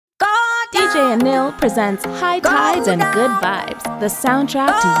DJ Anil presents High Tides and Good Vibes, the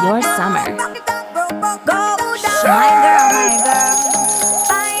soundtrack to your summer. My girl.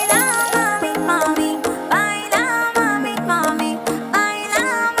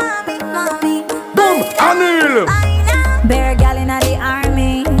 Anil! Bear gal in the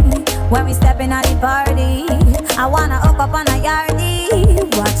army. When we step in at the party, I wanna up on a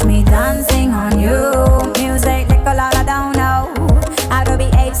yardie. Watch me dancing on you. Music like a lot of down now. I don't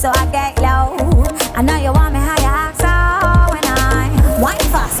behave so I get low. I know you want me how you act so when I wine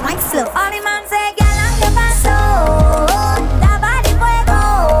fast, wine slow. All the man say, girl, I'm your paso. La body fuego.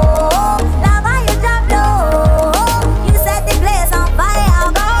 La body drop low. You set the place on fire.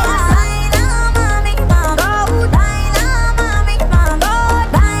 Go baila, mami, mama. Go baila, mami, mama. Go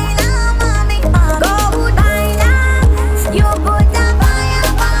baila, mami, mama. Go baila. You put the fire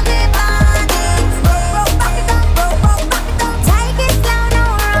on the body. Roll back it up, roll back it up. Take it slow, no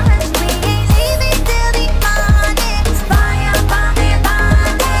rush. We ain't leaving till the morning. Fire on the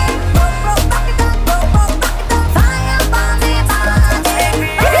body. Roll back it up, roll back it up. Fire on the body.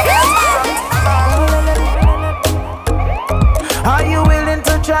 Are you willing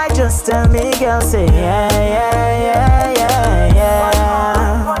to try? Just tell me, girl. Say yeah, yeah, yeah, yeah,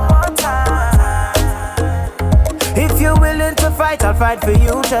 yeah. One more time. If you're willing to fight, I'll fight for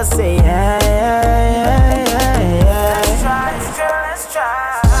you. Just say yeah, yeah, yeah, yeah, yeah. Let's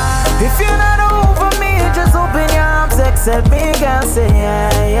try. If you're not over me, just open your arms, accept me, girl. Say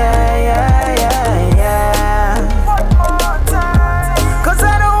yeah, yeah, yeah, yeah, yeah. One more time. 'Cause I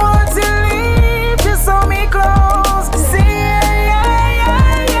don't want to leave, just hold me close. Say yeah, yeah,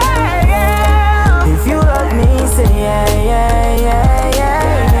 yeah, yeah, yeah. If you love me, say yeah, yeah, yeah,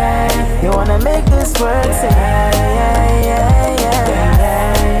 yeah, yeah. You wanna make this work, say yeah, yeah, yeah, yeah,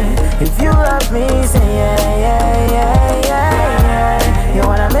 yeah. If you love me, say yeah, yeah, yeah, yeah, yeah. You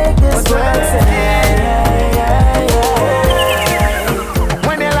wanna make this work, say yeah, yeah, yeah, yeah.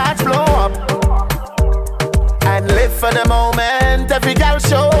 When the lights blow up and live for the moment, every girl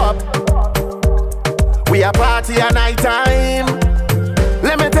show up. We a party at night time.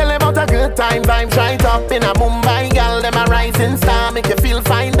 Let me tell them about a good time. Vibes right up in a Mumbai, girl. Them a rising star, make you feel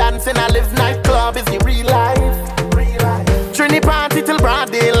fine. Dancing a live nightclub is the real life. Trini party till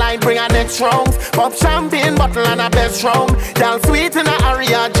broad daylight, bring our next rounds. Pop champagne bottle and a best round. Y'all sweet in the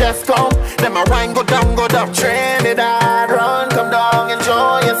area, just come. Them a wine go down, Trinidad. Run, come down,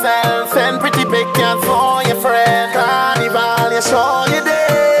 enjoy yourself. Send pretty pictures for your friend. Carnival, you show you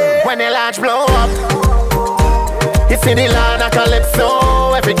day. When the lights blow up, you see the land of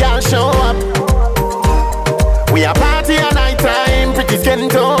Calypso. Every girl show up. We a party at night time, pretty skin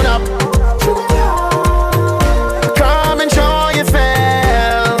tone up. Come and show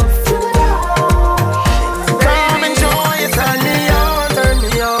yourself. Come and show yourself. Turn me on, turn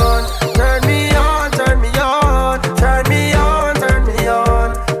me on, turn me on, turn me on, turn me on, turn me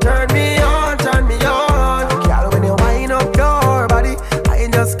on, turn me on, turn me on. Girl, when you wind up your body, I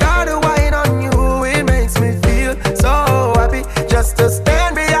just gotta wine on you. It makes me feel so happy just to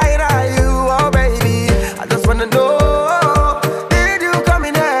stand behind you, oh baby. I just wanna know, did you come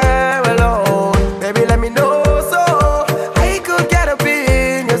in here alone? Baby, let me know so I could get up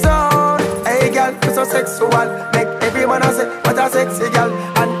in your zone. Hey girl, you're so sexual, make everyone say what a sexy girl.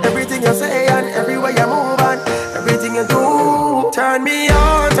 And everything you say and everywhere you move and everything you do. Turn me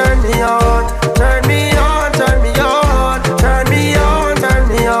on, turn me on, turn me on, turn me on, turn me on, turn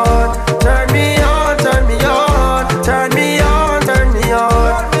me on, turn me on, turn me on, turn me on, turn me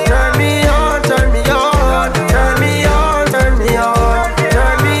on, turn me on, turn me on, turn me on, turn me on,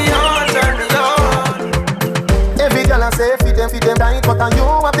 turn me on, turn me on. Every girl I say fit them tight, but on you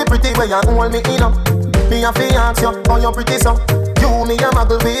have the pretty way you hold me in up. Me a fi ask you how you pretty so. You me a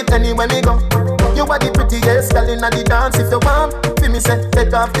muggle with anywhere me go. You are the prettiest girl inna the dance. If you want, fi me say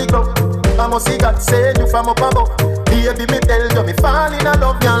take off the glove. I must see God send you from up above. Baby me tell you me fall in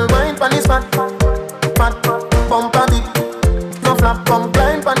love. Girl wine pon this fat, bump a bit. No flap, come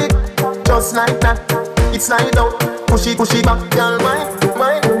climb pon it. Just like that, it's slide out. Push it back, girl wine,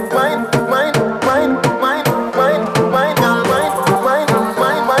 wine, wine, wine, wine, wine, wine, wine, girl wine, wine,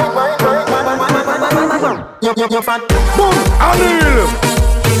 wine, wine, wine, wine, wine. You're fat. Boom! Anil!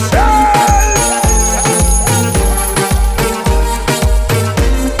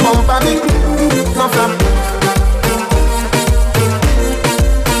 Bump a bit, no flap.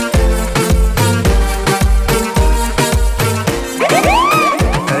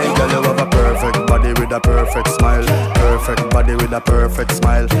 Hey girl, you have a perfect body with a perfect smile. Perfect body with a perfect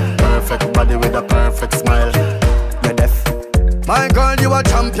smile. Perfect body with a perfect smile. You're deaf. My girl, you a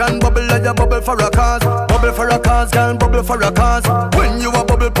champion. Bubble like you bubble for a cause. Bubble for a cause, girl, bubble for a cause. When you a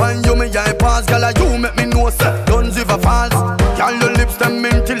bubble pine, you me hype cause girl, you make me know, sir. Guns River Falls. Girl, your lips them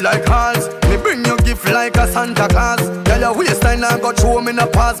minty like halls. Me bring you gift like a Santa Claus. Girl, your waistline I got show me no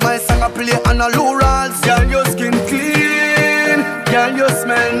pause. My song I play on a low rolls. Girl, your skin clean. Girl, you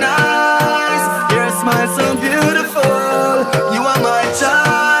smell nice. Your smile so beautiful. You are my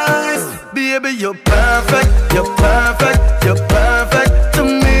choice. Baby, you're perfect. You're perfect. You're perfect to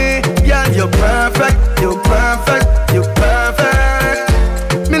me. Girl, you're perfect. You're perfect. You're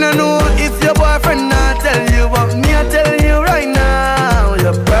perfect. Me no know if your boyfriend not tell you, but me I tell you right now.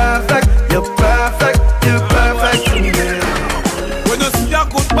 You're perfect. You're perfect. You're perfect to me. When you see a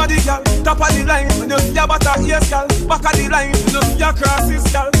good body, girl, top of the line. When you see a butter ears, girl, back of the line. When you see a crosses,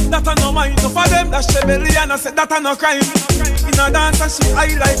 girl, that a no mind. No for them, that she belly and I said that a no crime. In a dance and she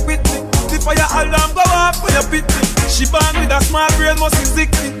high like Whitney. The fire alarm go off when you pit me. She born with a small brain, must be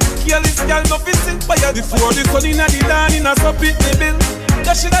sickly. Careless girl, no fishing fire. Before the sun in a the dawn in a so pitney bill.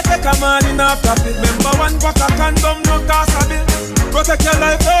 You shoulda take a man in a profit. Remember one pack of condom, no cost a bill. Protect your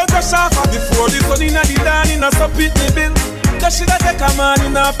life, don't rush off. Before the sun in a the dawn in a so pitney bill. You shoulda take a man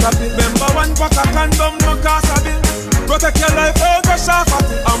in a profit. Remember one pack of condom, no cost a bill. Protect your life, don't rush off.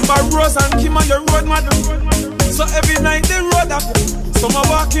 Amber Rose and Kim on your road, madam. So every night they road up. Some are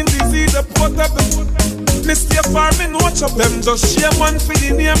walking disease, the portable. Me stay far, me no chop them. Just share one for the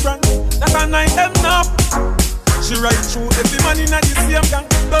name brand. That a night them now. She ride through every man in the same gang.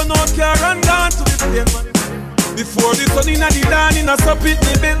 Don't know care and gone to the plane man. Before the sun in the dawn in a so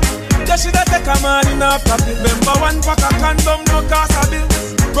pitney bill. You shoulda take a man in a profit. Remember one pack of condom, no cost a bill.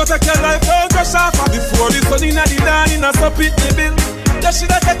 Protect your life, don't rush off. Before the sun in the dawn in a so pitney bill. You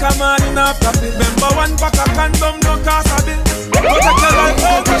shoulda take a man in a profit. Remember one pack of condom, no cost a bill. Protect your life,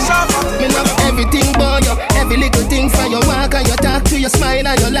 don't rush off. Me love everything boy, you. Every little thing from your walk and your talk to your smile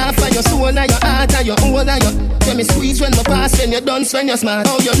and your laugh and your soul and your heart and your own and your. When me squeeze when me pass, when you dance, when you smart.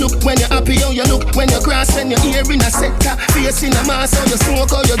 How you look when you're happy, how you look when you cross, when you're here in a sector, face in a mask. How you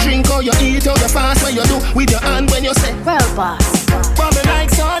smoke, how you drink, how you eat, how you fast. When you do with your hand when you say, Well, boss. but me like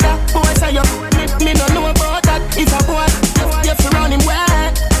soda, boy say you. Me no know about that. If a boy, you fi run him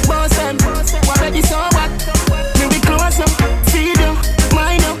wet. Boss them, what ready so what? Me be close now, feed you,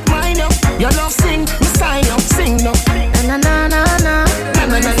 mind you, mind you. Your love sing, me sign you, sing no. Na na na na. Na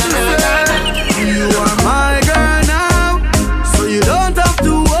na na na na. You are my girl now, so you don't have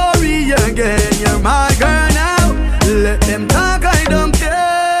to worry again. You're my girl now. Let them talk, I don't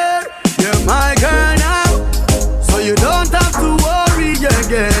care. You're my girl now, so you don't have to worry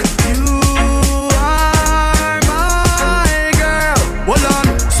again. You are my girl. Hold on,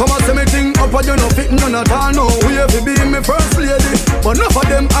 some say me think up and you no fit none at all. No, we have to be my first lady. But enough of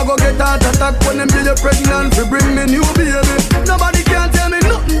them I go get heart attack when them get you pregnant to bring me new baby. Nobody can tell me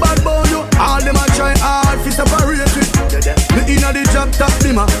nothing bad about you. All them a try hard to separate it. Me inna the drop top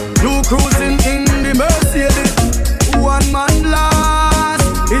bimmer, you cruising in the Mercedes. One man lost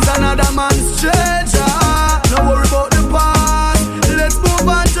is another man's treasure. No worry about the past, let's move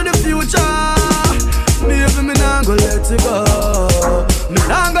on to the future. Baby, me nah go let you go. Me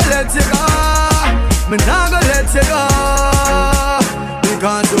nah go let you go. Me nah go let you go.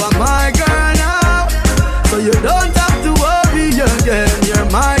 Because you are my girl now, so you don't have to worry again. You're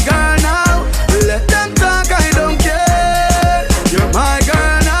my girl now. Let them talk, I don't care. You're my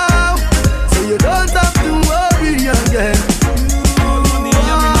girl now, so you don't have to worry again.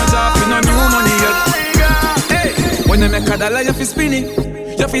 When you make a dollar, you fi spin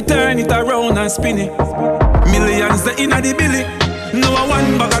it. You fi turn it around and spin it. Millions the inna the billy. No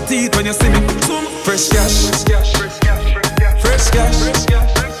one bag of teeth when you see me. Fresh cash, fresh cash, fresh cash,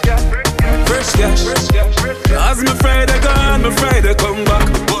 fresh cash. As me Friday gone, me Friday come back.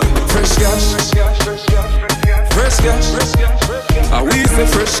 Fresh cash, fresh cash. I we say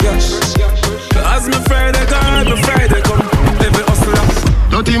fresh cash. As me Friday gone, me Friday come. Every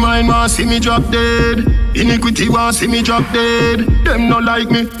hustler. Dirty mind want see me drop dead. Iniquity want see me drop dead. Them no like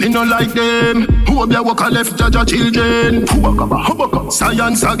me no like them. Who be a walk a left judge a children.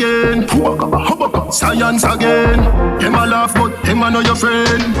 Science again. Science again. Them a laugh but them a know your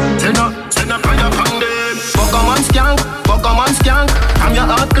friend. Send a fire from them. Pokemon skank. Come your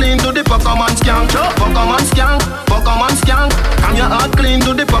heart clean to the Pokemon skank. Pokemon skank. Come your heart clean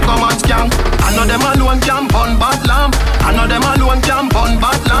to the Pokemon skank. I know them alone can burn bad lamp. I know them alone can burn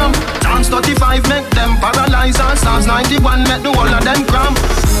bad lamp. Chance 35 make them paralyze and Stars 91 make the whole of them cramp.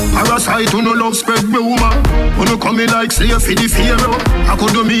 Parasite who no love spread rumor. Who no come in like slave for the pharaoh. I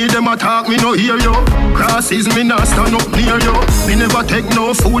could do me way them attack me no hear you. Crosses me not stand up near you. Me never take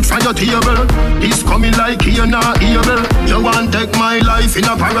no food from your table. This coming like here not evil. You want take my life in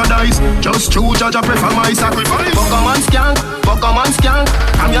a paradise. Just true judge I prefer my sacrifice. Pokemon skank, Pokemon skank.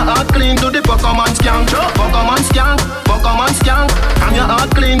 I'm your heart clean to the Pokemon skank. Pokemon skank, Pokemon skank. I'm your heart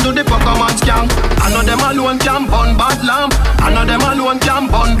clean to the Pokemon skank. I know them alone can burn bad lamp. I know them alone can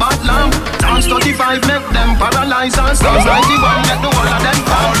burn bad lamp. Dance 35 make them paralyze and stars 91 get the whole of them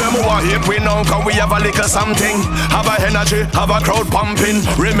fall. All them who are hip we know cause we have a little something. Have a energy, have a crowd pumping.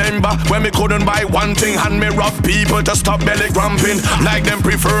 Remember when me couldn't buy one thing and me rough people to stop belly cramping. Like them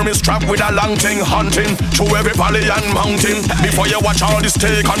prefer me strapped with a long thing. Hunting through every valley and mountain. Before you watch all this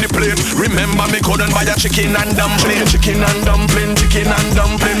steak on the plate, remember me couldn't buy a chicken and dumpling. Chicken and dumpling, chicken and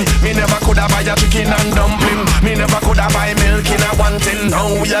dumpling. Me never could have buy a chicken and dumpling. Me never could have buy milk in a one tin.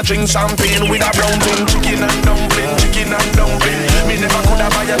 Now we a drink champagne with a brown tin. Chicken and dumpling, chicken and dumpling. Me never could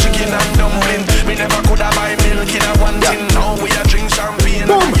have buy a chicken and dumpling. Me never could have buy milk in a one tin. Now we a drink champagne.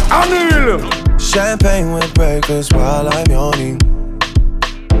 Boom, Anil. Champagne with breakfast while I'm yawning.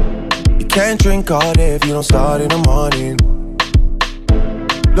 You can't drink all day if you don't start in the morning.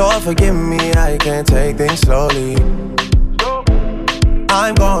 Lord forgive me, I can't take things slowly.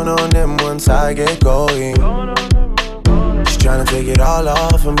 I'm going on them once I get going. She's trying to take it all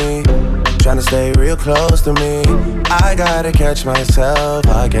off of me, trying to stay real close to me. I gotta catch myself,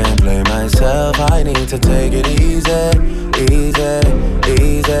 I can't blame myself. I need to take it easy, easy,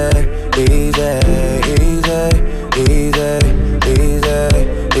 easy, easy, easy, easy,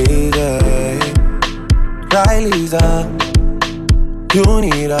 easy. Right, Lisa, you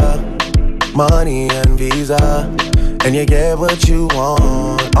need money and visa, and you get what you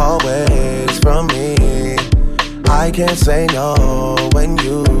want always from me. I can't say no when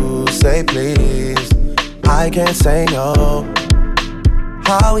you say please. I can't say no.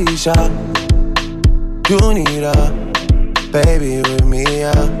 Howisha, you need a baby with me,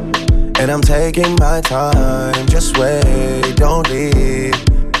 and I'm taking my time. Just wait, don't leave.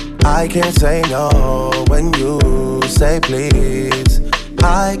 I can't say no when you say please.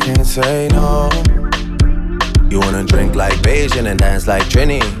 I can't say no. You wanna drink like Beijing and dance like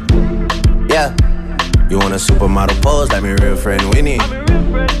Trini? Yeah. You want a supermodel pose like my real friend Winnie?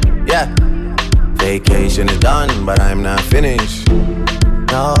 Yeah. Vacation is done, but I'm not finished.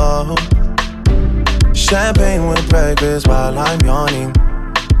 No. Champagne with breakfast while I'm yawning.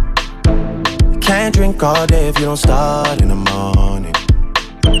 Can't drink all day if you don't start in the morning.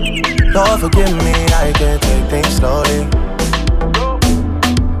 Lord forgive me, I can't take things slowly.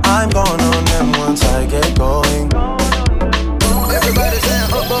 I'm going on them once I get going. Everybody saying,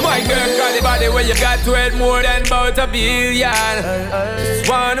 my girl got the body where you got to it more than about a billion. Just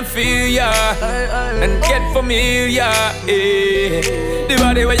wanna feel ya and get familiar. Yeah. The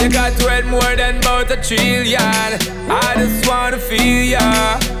body where you got to it more than about a trillion. I just wanna feel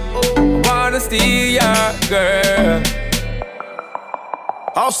ya, wanna steal ya, girl.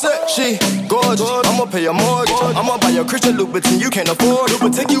 All set, she gorgeous. I'ma pay your mortgage. I'ma buy your Christian Louboutin, you can't afford it.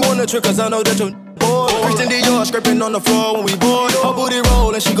 But take you on a trip, cause I know that you're bored. Christian Dior scraping on the floor when we board. Her booty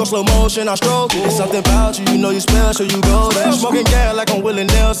roll and she go slow motion, I stroke it. It's something about you, you know you special, you golden. Smoking gas like I'm Willie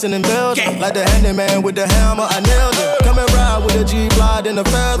Nelson in Belgium. Like the handyman with the hammer, I nailed it. Come and ride with a G-Fly and a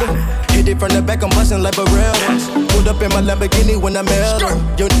feather. Hit it from the back, I'm bustin' like Barreras. Pulled up in my Lamborghini when I met her.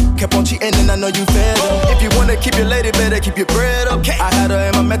 Your kept on cheating and I know you fed her. If you wanna keep your lady, better keep your bread up. I had her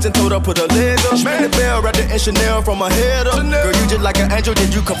in my mansion, told her put her leg up. Spin the bell, wrapped it in Chanel from my head up. Girl, you just like an angel,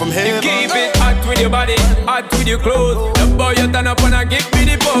 did you come from heaven? You keep it hot with your body, hot with your clothes. The boy you turn up and give me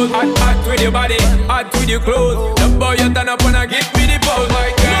the pose. Hot with your body, hot with your clothes. The boy you turn up and give me the pose. My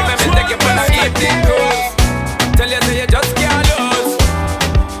girl, let me take you for the evening cruise. Tell you say you just can't lose.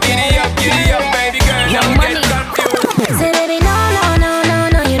 Giddy up, baby girl, don't get confused. Say baby, no,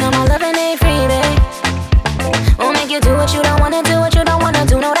 you know my loving ain't free, babe. Won't make you do what you don't wanna do, what you don't wanna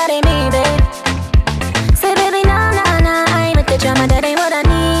do, no that ain't me, babe. Say baby, no, I ain't with the drama, that ain't what I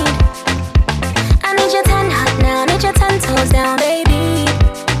need. I need your 10 hot now, need your 10 toes down, baby.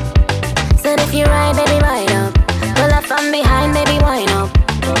 Said if you ride, baby, ride up. Pull up from behind, baby, wind up.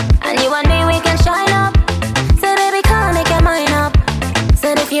 And you and me, we can shine up. Say baby, come make your mind up.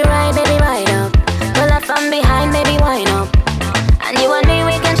 Said if you ride, baby, ride up. Pull up from behind, baby, wind up. And you and me,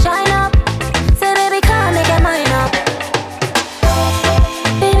 we can shine up. Say baby, come make your mind up.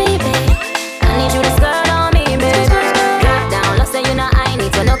 Baby, I need you to skirt on me, baby. Drop down, lost say you know I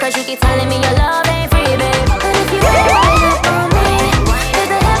need to know, cause you keep telling me your love ain't free, babe. But if you ride up on me, cause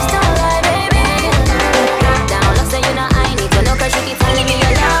the hips don't lie, baby. Drop down, lost say you know I need to know, cause you keep telling me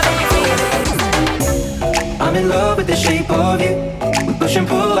your love ain't free, babe. I'm in love with the shape of you. We push and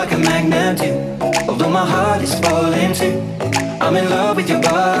pull pull like a magnet too. Although my heart is falling too. I'm in love with your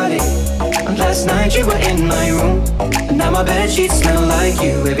body. And last night you were in my room, and now my bedsheets smell like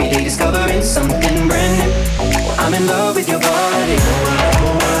you. Every day discovering something brand new. I'm in love with your body.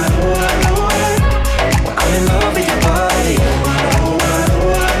 I'm in love with your body.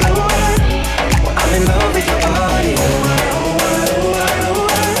 I'm in love with your body.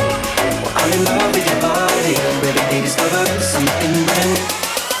 I'm in love with your body. Every day discovering something brand new.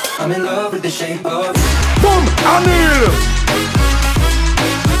 I'm in love with the shape of you. Boom, Anil.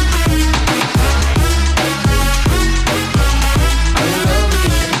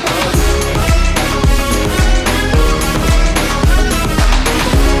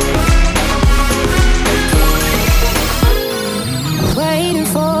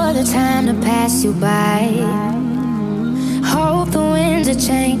 Time to pass you by. Hope the winds of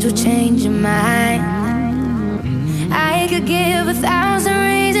change will change your mind. I could give 1,000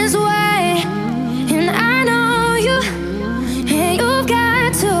 reasons why, and I know you, and you've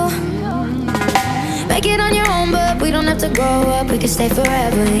got to make it on your own. But we don't have to grow up, we can stay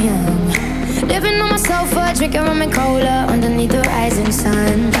forever young. Living on my sofa, drinking rum and cola underneath the rising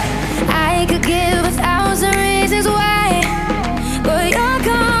sun. I could give 1,000 reasons why, but you're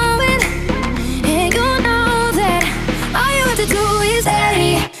gone. To do is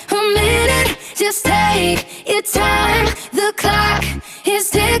stay a minute, just take your time. The clock is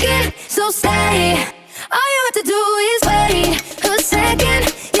ticking, so stay. All you have to do is wait a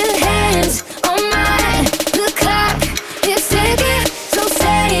second. Your hands on mine. The clock is ticking, so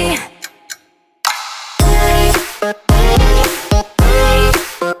stay.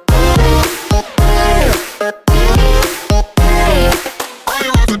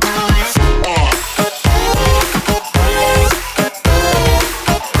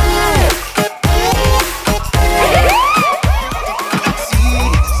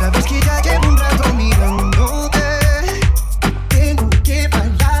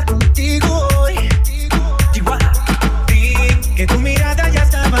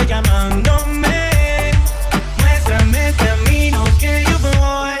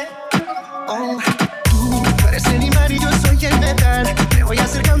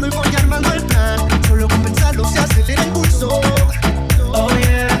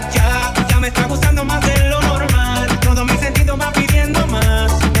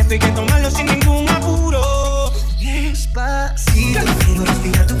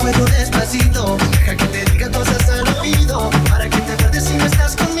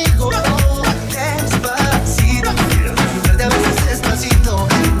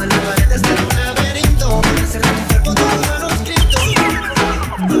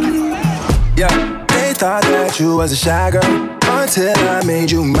 You was a shy girl until I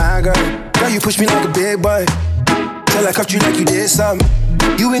made you my girl. Girl, you pushed me like a big boy till I cuffed you like you did something.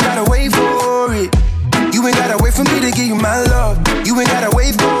 You ain't gotta wait for it. You ain't gotta wait for me to give you my love. You ain't gotta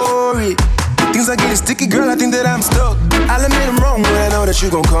wait for it. Things are getting sticky, girl, I think that I'm stuck. I'll admit I'm wrong when I know that you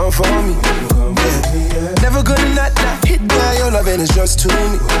gon' come for me. Yeah. Never gonna not hit by your loving is just to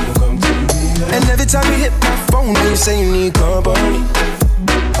me. And every time you hit my phone, then you say you need company.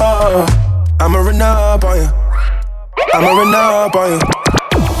 I'ma run up on you. I'ma run up on you.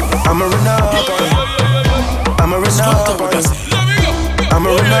 I'ma run up on you. I'ma run up on you. I'ma run up on you. I'ma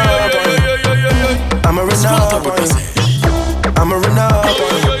run up on you. I'ma run up on you. I'ma run up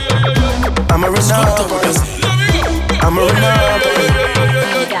on you. I'ma run up on you. I'ma run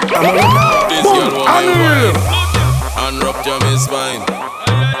up. Boom! Anil! And rupture my spine.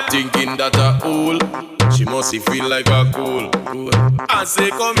 Thinking that a fool. She must feel like a cool. I say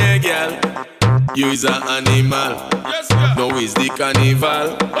come here, girl. You is an animal. No is the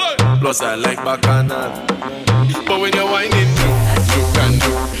carnival. Plus I like bacchanal. But when you're whining, you can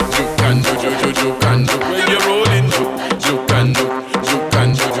do. When you're rolling, you can do. When you're rolling, you can do.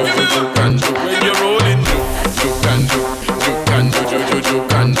 When you're rolling, you can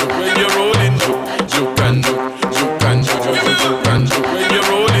do. When you're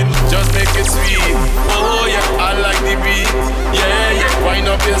rolling, just make it sweet. Oh yeah, I like the beat. Yeah, yeah, wind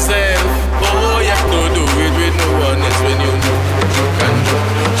up yourself. Oh yeah, no do it with no one else when you know. You can do.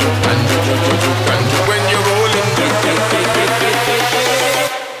 When you're rolling,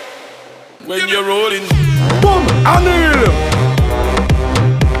 when you're rolling. Boom, Anil!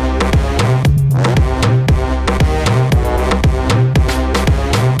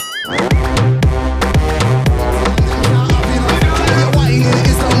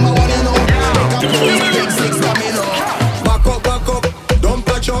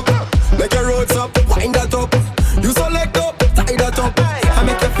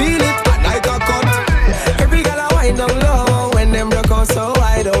 So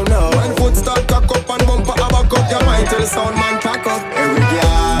I I don't know. When foot start cock up and bumper a back up, your mind tell the sound man pack up. Every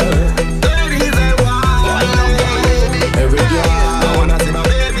girl, every girl, I wanna see my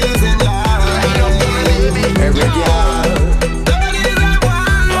babies in love. every girl.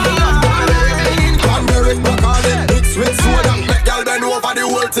 Cranberry, Bacardi, mixed with soda. Make y'all bend over the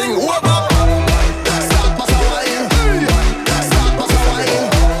whole thing. Over. Start pass a wine. Start pass a wine.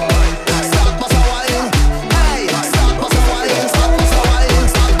 Start pass a wine. Hey. Start pass a wine. Start pass a wine.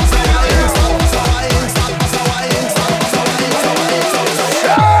 Start pass a wine. Start pass a wine. Start pass a wine. Start pass a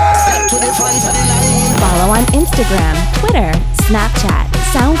wine. Step to the front of the line. Follow on Instagram, Twitter, Snapchat,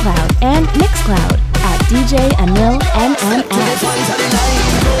 SoundCloud, and Mixcloud at DJ Anil MMS.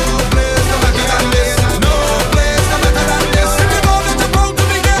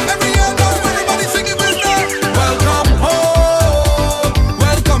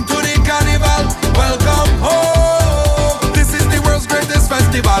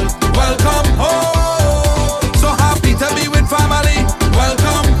 Welcome home. So happy to be with family.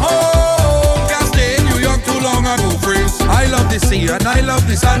 Welcome home. Can't stay in New York too long and go freeze. I love the sea and I love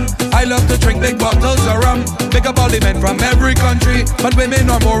the sun. I love to drink big bottles of rum. Big up all the men from every country, but women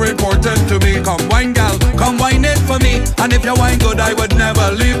are more important to me. Come wine, gal, come wine it for me. And if you wine good, I would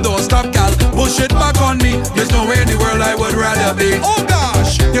never leave. Don't stop, gal, push it back on me. There's nowhere in the world I would rather be. Oh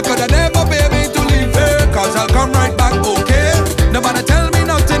gosh, you coulda never pay me to leave here, cause I'll come right back, okay? Nobody tell me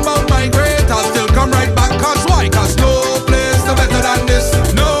nothing about my great, I'll still come right back. Cause why? Cause no place no better than this.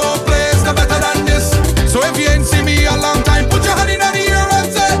 No place no better than this. So if you ain't seen me a long time, put your hand in the air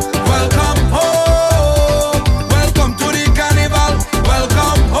and say welcome home. Welcome to the carnival.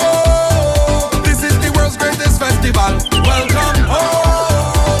 Welcome home. This is the world's greatest festival. Welcome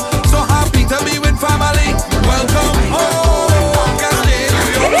home. So happy to be with family. Welcome home. Can't stay in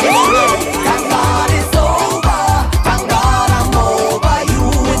New York too long. Thank God it's over. Thank God I'm over you.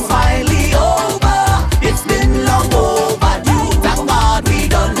 It's finally over. It's been long overdue. Thank God we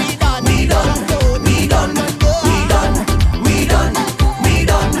done. We done. We done. We done. We done. We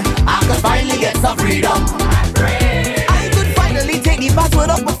done. I could finally get some freedom. I could finally take the password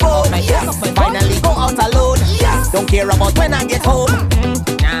off my phone. Yes. Finally go out alone. Yes. Don't care about when I get home.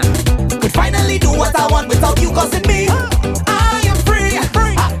 Could finally do what I want without you causing me. I am free.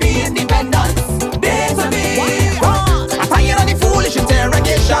 Happy independence. Day to me. I'm tired of the foolish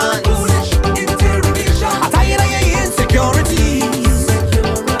interrogation. I'm tired of your insecurities.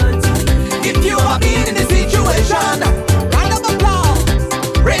 If you have been in this situation, round of applause.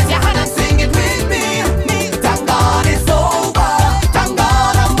 Raise your hand and sing it with me. Thank God it's over. Thank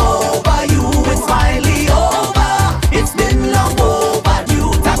God I'm over you. It's finally over. It's been long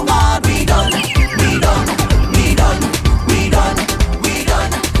overdue. Thank God we done. We done. We done. We done. We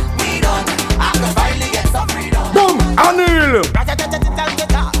done. We done. I can finally get some freedom. Boom, Anil.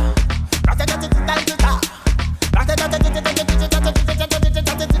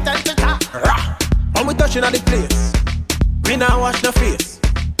 When we touching at the place, we now wash the face.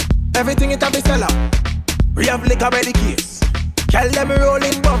 Everything it have be sell out. We have liquor by the case. Girl them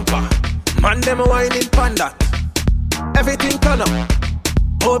rolling bumper, man them whining panda. Everything turn up,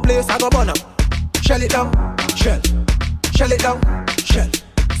 whole place I go burn up. Shell it down, shell. Shell it down, shell.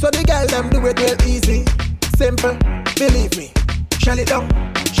 So the girl them do it real easy, simple, believe me. Shell it down,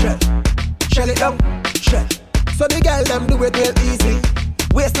 shell. Shell it down, shell. So the girl them do it real easy.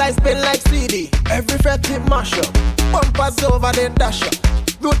 Waistline spin like CD. Every fret tip mash up. Bumpers over the dash up.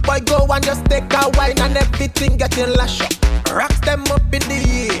 Root boy go and just take a wine and everything getting lash up. Rocks them up in the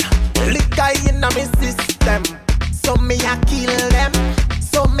air. Liquor in my system. So me a kill them.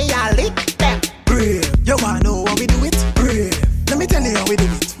 So me a lick them. Brave. You wanna know how we do it? Brave. Let me tell you how we do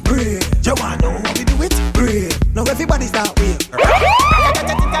it. Brave. You wanna know how we do it? Brave. Now everybody start with.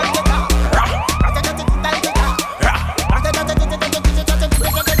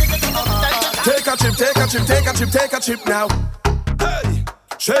 Take a chip, take a chip, take a chip, take a chip now. Hey,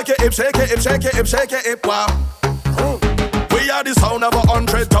 shake it, hip, shake it, hip, shake it, hip, shake it, hip, wow. We are the sound of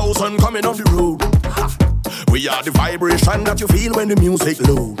 100,000 coming on the road. We are the vibration that you feel when the music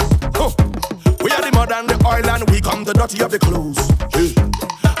loads. We are the mud and the oil and we come the dirty of the clothes.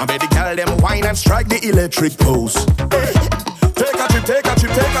 I made the girl them wine and strike the electric pose. Hey, take a chip, take a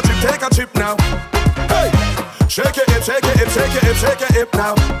chip, take a chip, take a chip now. Hey, shake it, hip, shake it, hip, shake it, hip, shake it, hip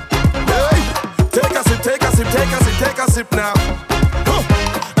now. Hey, take a sip, take a sip, take a sip, take a sip now.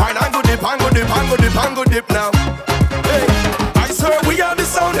 Wine and go dip, and go dip, and go dip, and go dip now. Hey, I swear we are the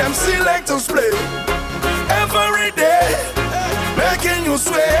sound them selectors play every day, making you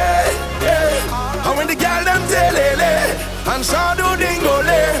sway. And when the girl them tell and shadow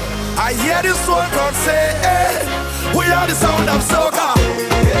dingole, I hear the soul crowd say, we are the sound of soca.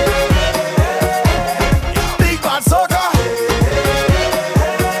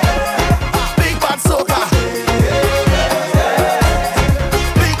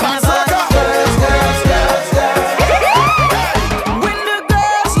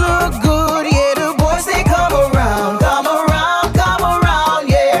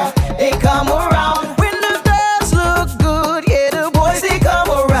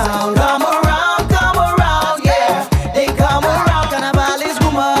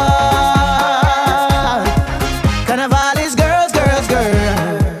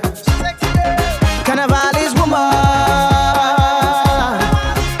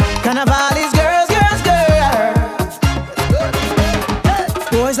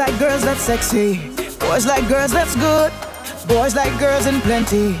 Boys like girls that's sexy. Boys like girls that's good. Boys like girls in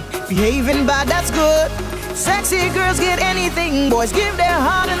plenty. Behaving bad, that's good. Sexy girls get anything. Boys give their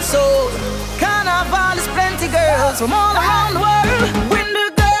heart and soul. Carnival is plenty girls from all around the world. When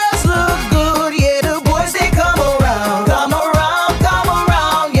the girls look good, yeah, the boys they come around. Come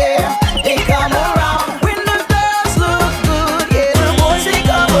around, yeah, they come around. When the girls look good, yeah, the boys they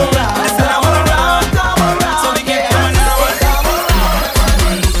come around. Come around, so we get coming out.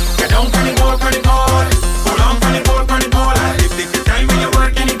 Get down on the board, pull on the board, and if the time when you're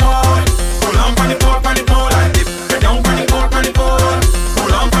working the board, pull on the board, and if get down on the board,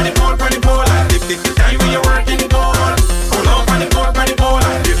 pull on the board, and if the time when you're working the board, pull on the board,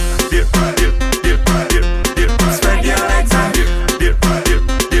 and dip, spread your legs and dip,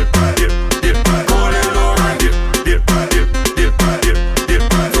 go a little lower and dip,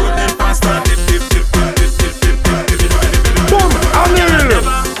 throw them faster, dip. Boom,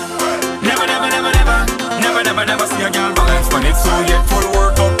 Never see a girl balance when it's so yet full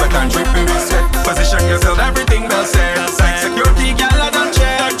workout, wet and dripping with sweat. Position yourself, everything well said. Like security, girl, I don't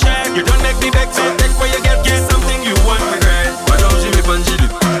check. You don't make me vex, so take where you get something you won't regret. Watch how she whip and she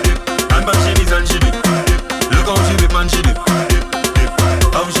dip, and back she knees and she dip. Look how she whip and she dip.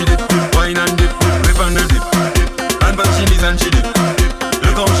 How she dip, wine and dip, whip and dip, and back she knees and she dip.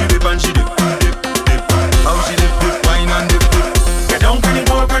 Look how she whip and she dip. How she dip, wine and dip. Get down on the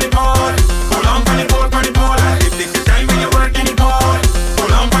board, pull on the board, and if the time when you're working the board,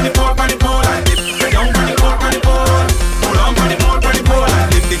 pull on the board, and if get down on the board, pull on the board,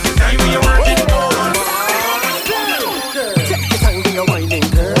 and if the time when you're working the board. Take your time when you're whining,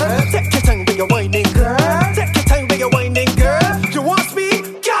 girl. Take your time when you're whining, girl. Take your time when you're whining, girl. You want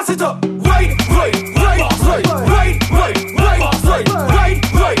speed? Gas it up. Right.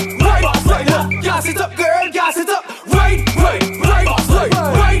 Gas it up, girl. Gas it up. Right.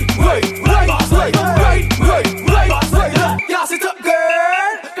 Gas it up,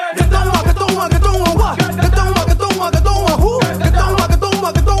 girl. Get down,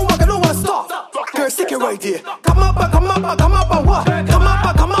 stop. Girl, stick it right here. Come up, what? Come up,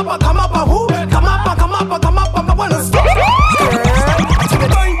 who? Come up, I wanna stop. See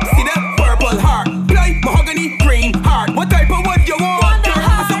that purple heart, light mahogany green heart. What type of wood you want? Girl,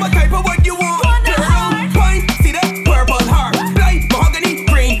 I said what type of wood you want? Girl, fine. See that purple heart, light mahogany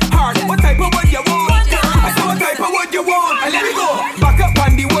green heart. What type of wood you want? Girl, I said what type of wood you want? And let me go. Back up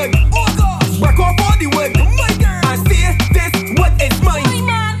on the wood. Back off on the wood. And say this, what is mine?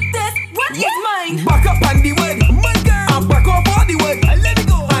 Back up on the wood. And back off on the wood. And let me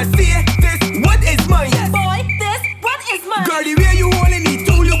go. And say this, what is mine? Girl, the way you holding the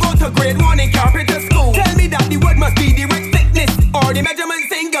tool, you go to grade 1 in carpenter school. Tell me that the word must be the right thickness, or the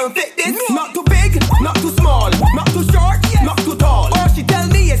measurements ain't gonna fit this. Not too big, not too small, not too short, not too tall. All she tell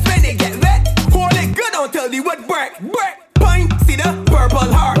me is when it get wet, hold it good until the wood break. Pine, see the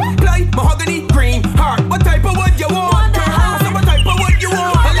purple heart, light mahogany green heart. What type of wood you want? Girl, I said what type of wood you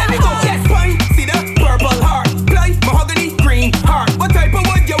want? And let me go. Yes, pine, see the purple heart, light mahogany green heart. What type of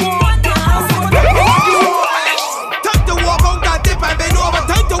wood you want? Girl, I said what type of wood you want? Time to walk out and dip and bend over.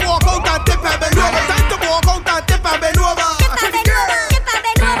 Time to walk out and dip and bend over. Time to walk out and dip and bend over. Time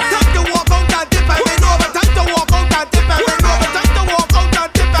to walk out and dip and bend over. Time to walk out and dip and bend over. Time to walk out and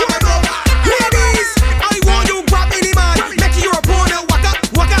dip and bend over. Ladies, I want you grab any man, make your opponent waka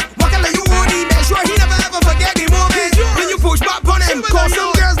like you want him. Make sure he never ever forget the moment when you push back on him. Cause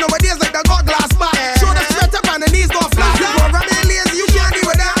some girls nowadays like they got glass back. Show them straight up and the knees go flat. You're rubbing lazy, you can't deal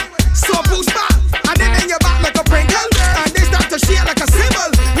with that. So push back and then bend your back like a Pringle, and they start to shake like a cymbal.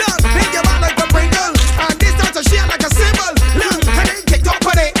 Look, bend your back like a Pringle, and they start to shake like a cymbal. Look, and then kick up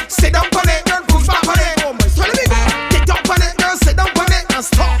on it, sit down on it, girl, push back on it. So let me go, kick up on it, girl, sit down on it, and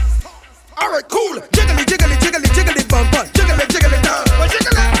stop. Alright, cool. Jiggly, bump, jiggly, down.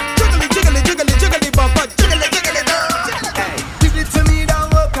 Jiggly, bump, jiggly, down. Hey, give it to me, down,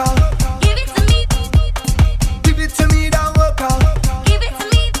 work out. Give it to me. Give it to me, down, work out. Give it to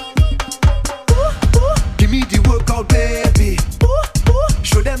me. Give me the workout, baby.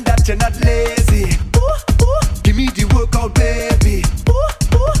 Show them that you're not lazy. Give me the workout, baby.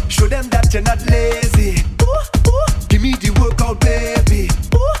 Show them that you're not lazy. Give me the workout, baby.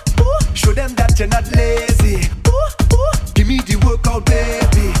 Show them that you're not lazy. Give me the workout,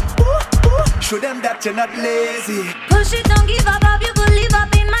 baby. Show them that you're not lazy. Push it, don't give up, you believe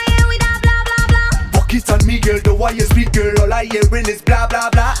up in my ear with that blah blah blah. Walk it on me, girl, the why you speak, girl. All I hearing is blah blah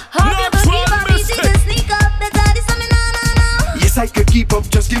blah. Hope you believe up, easy to sneak up. That's how this something no. Yes, I could keep up,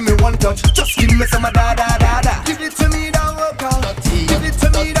 just give me one touch. Just give me some da da da da. Give it to me, down workout. Give it to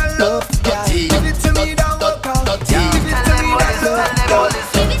me, that love. Give it to me, down workout. Give it to me, that love.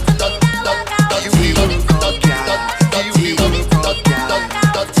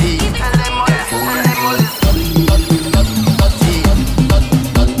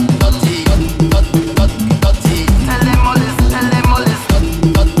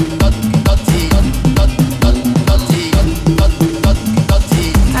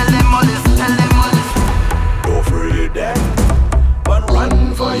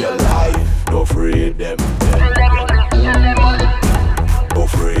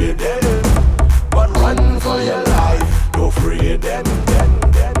 free them, but run for your life. Don't free them.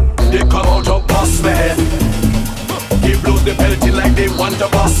 They come out of boss man. They blow the pelting like they want to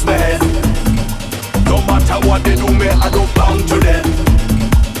boss man. No matter what they do, me I don't bound to them.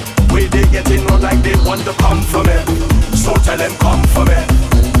 Way they get in on like they want to come for me. So tell them come for me.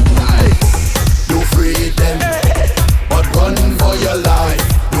 You free them, but run for your life.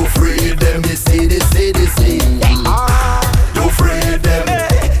 You free them, they say. You free them,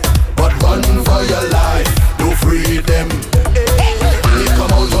 but run for your life. You free them. They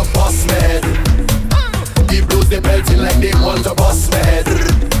come out of boss man. They blows the belting like they want to boss man.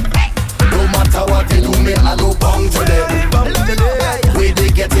 No matter what they do, me I go bound to them. Way they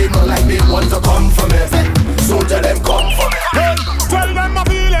get in on like they want to come for me. So tell them come for me. Tell them I'm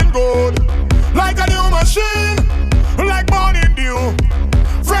feeling good, like a new machine, like morning dew,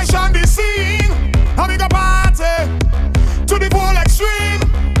 fresh on the scene. I make a party to the full extreme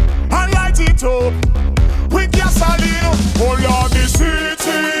and light it up with gasoline. Oh Lord, the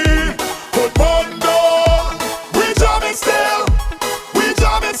city could burn down. We jamming still, we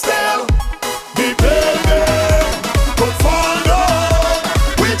jamming still. The building could fall down.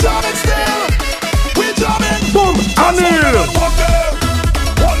 We jamming still, we jamming. Boom, Anil.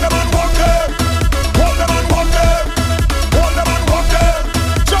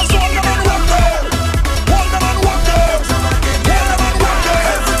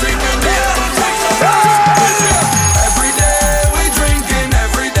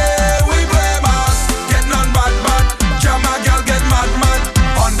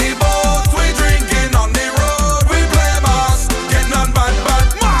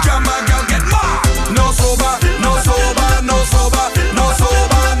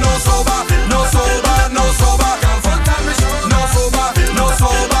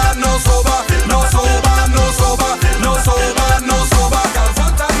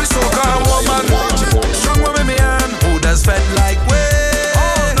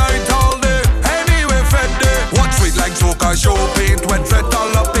 Show paint when fed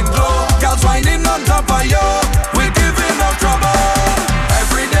all up in glow. Girls whining on top of you. We giving up trouble.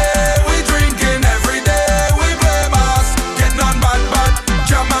 Every day we drinking, every day we play mass. Getting on bad.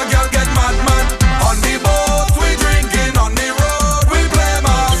 Jam a girl get mad. On the boat we drinking, on the road we play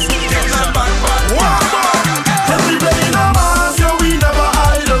mass. Getting on bad. Every day in a mass, yeah we never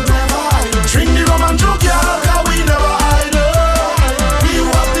idle. Drink the rum and joke, yeah we never idle. We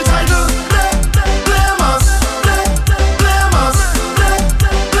have the title, blame us.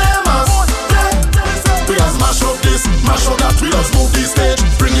 Mash up that, we just move the stage.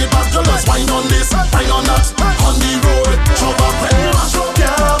 Bring it back, just wine on this, wine on that. On the road, show back when we mash up,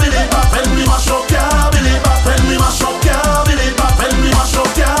 yeah, bill it back. When we mash up, yeah, bill it back. When we mash up, yeah, bill it back. When we mash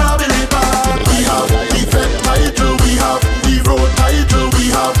up, yeah, bill it back. We have the fed title, we have the road title,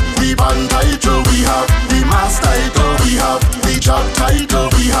 we have the band title, we have the mass title, we have the job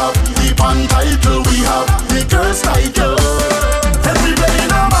title, we have the band title, we have the girls title. Everybody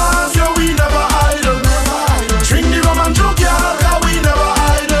in a mass, yeah, we never idle. Drink the rum and joke, yeah, we never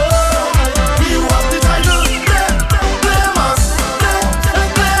idle. We have the title, blame us.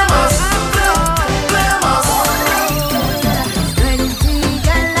 Plenty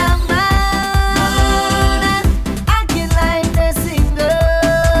gal a man, acting like they're single.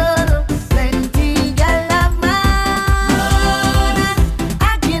 Plenty gal a man,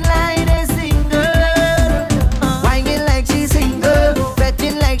 acting like they're single. Whining like she's single,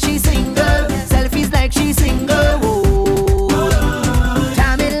 betting like she's single, selfies like she's single.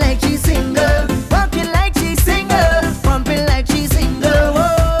 Jamming like she's single, walking like she's single, pumping like she's single.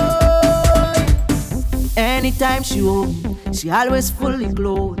 Anytime she home, she always fully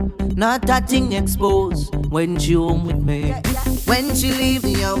clothed, not a thing exposed. When she home with me, when she leave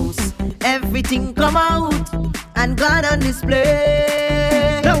the house, everything come out and gone on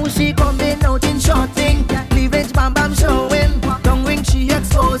display. Now she coming out in short thing, cleavage bam bam showing, tongue ring she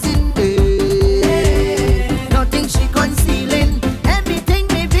exposing. Nothing she concealing, everything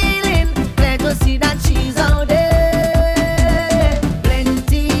revealing. Glad to see that she's out there.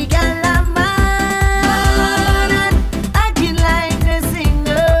 Plenty gal a man, acting like they're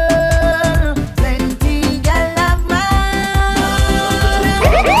single. Plenty gal a man,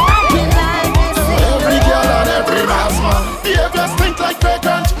 acting like they're single. Every girl and every mass man, behavior stink like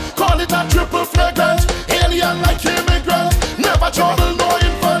vagrant. Call it a triple flagrant, alien like immigrant.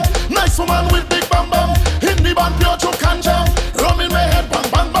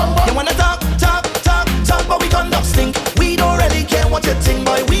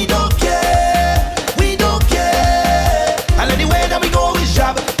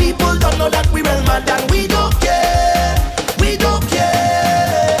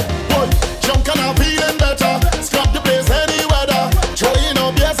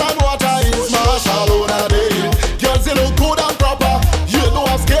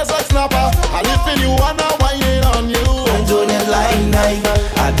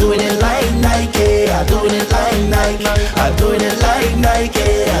 doing it like Nike. I'm doing it like Nike. I'm doing it like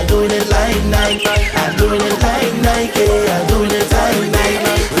Nike. I'm doing it like Nike. I'm doing it like Nike. I'm doing it like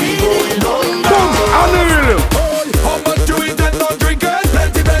Nike. We going on. How much do we get no drinking?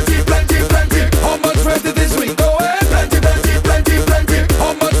 Plenty, plenty, plenty, plenty. How much plenty this week going? Plenty, plenty, plenty, plenty.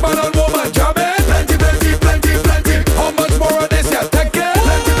 How much man and woman jamming? Plenty, plenty, plenty, plenty. How much more of this you taking?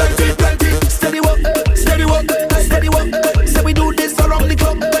 Plenty, plenty, plenty. Steady work, steady work, steady work. Say we do this around the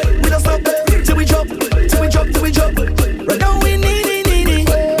clock. We don't stop till we drop, till we drop, till we drop. Right now we needy,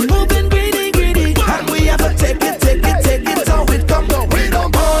 moving greedy, greedy. And we have to take it, take it, take it how it come. We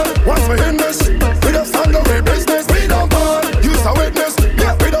don't burn. Once we in this, we don't stand up with business. We don't burn. Use a witness.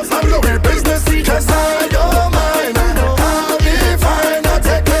 Yeah, we don't stand up with business. Cause I don't mind. I'll be fine. I'm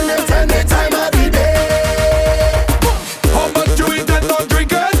taking it any time of the day. How much do we get no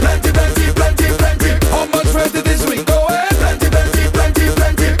drinking? Plenty, plenty, plenty, plenty. How much plenty this week going? Plenty, plenty, plenty,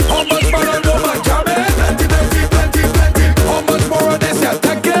 plenty. How much man and woman jamming? Plenty, plenty, plenty, plenty. How much more of this you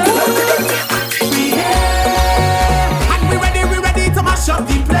taking? We here, and we ready to mash up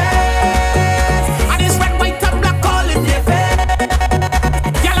the place. And it's red, white, and black all in the face.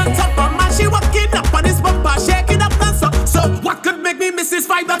 Girl on top of man, she walking up on his bumper, shaking up and so what could make me miss this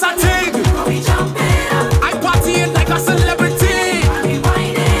fight? That's a thing. I partying like a celebrity.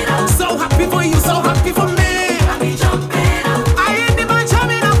 So happy for you, so happy for me. I ain't the man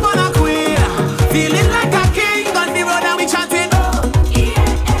jamming up on a queen, feeling like a king on the road and we chanting.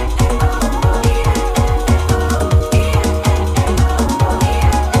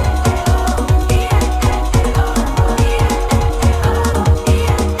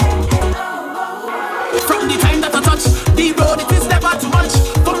 From the time that I touch the road, it is never too much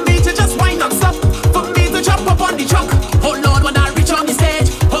for me to just wind and stop, for me to jump up on the truck. Oh Lord, when I reach on the stage,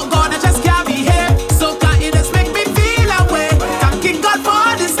 oh God, I just can't be here. So can't it just make me feel away? Thanking God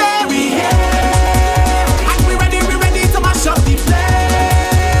for this day we here, and we ready to mash up the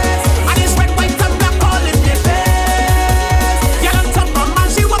place. And it's red, white, and black all in the face. Girl on top of man,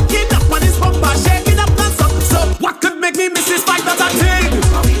 she walking up on his bumper, shaking up and so what could make me miss this fight? That's a thing.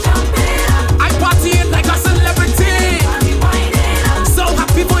 I partying like a celebrity. So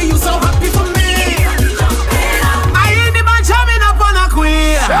happy for you, so happy for me. I ain't the man jamming up on a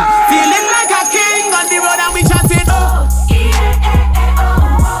queen, feeling like a king on the road and we chatting.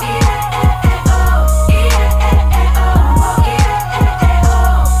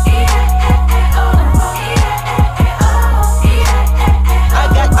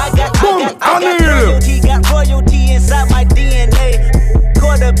 I got royalty inside my DNA.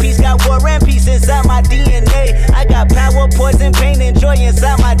 Quarter piece, got war and peace inside my DNA. I got power, poison, pain, and joy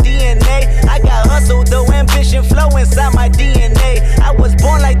inside my DNA. I got hustle, though, ambition, flow inside my DNA. I was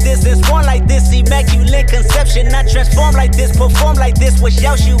born like this and sworn like this, immaculate conception. I transform like this, perform like this. Wish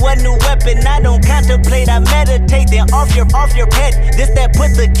y'all shoot a new weapon. I don't contemplate, I meditate. Then off your head. This that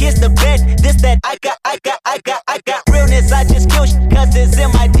put the kids to bed. This that I got realness. I just kill shit cause it's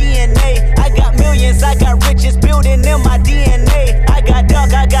in my DNA. I got millions, I got riches building in my DNA. I got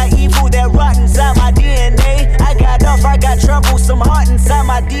dark, I got evil that rot inside my DNA. I got off, I got trouble, some heart inside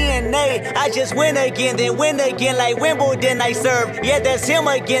my DNA. I just win again, then win again like Wimbledon I serve. Yeah, that's him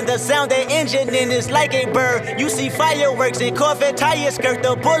again, the sound that engine in is like a bird. You see fireworks and Corvette tires skirt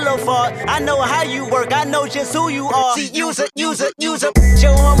the boulevard. I know how you work, I know just who you are. See, use it.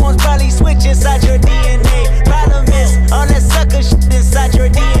 Your hormones probably switch inside your DNA. Problem is, all that sucker shit inside your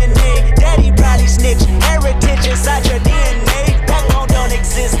DNA. Daddy probably snitch, heritage inside your DNA. Backbone don't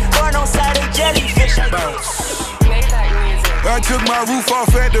exist, born on side of jellyfish. I took my roof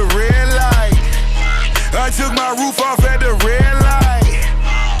off at the red light. I took my roof off at the red light.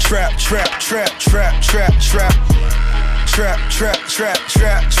 Trap.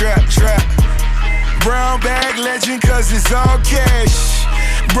 Brown bag legend cause it's all cash.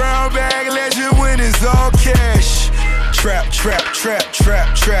 Brown bag legend when it's all cash. Trap.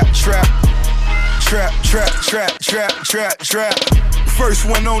 First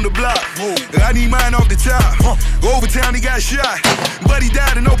one on the block. I need mine off the top. Overtown he got shot, but he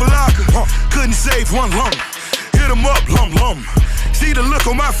died in open locker. Couldn't save one lump. Hit him up, lum. See the look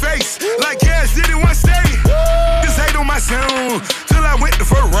on my face, like Cash did it one day. Just hate on my sound, till I went the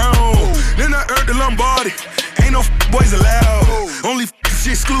first round. Then I earned the Lombardi, ain't no boys allowed. Only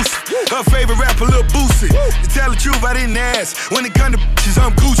shit exclusive, her favorite rapper Lil Boosie. To tell the truth, I didn't ask, when it come to bitches,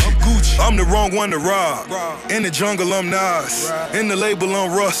 I'm Gucci. I'm the wrong one to rob, in the jungle I'm Nas, in the label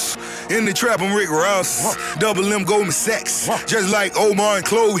I'm Russ, in the trap I'm Rick Ross. Double M Goldman Sachs, just like Omar and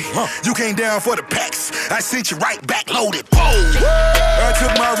Chloe. You came down for the packs, I sent you right back loaded. I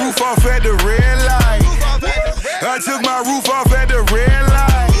took my roof off at the red light. I took my roof off at the red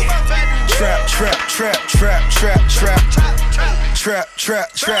light. Trap.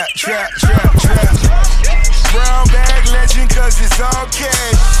 Brown bag legend cause it's all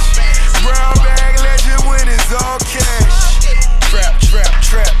cash. Brown bag legend when it's all cash. Trap.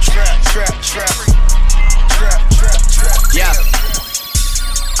 Yeah.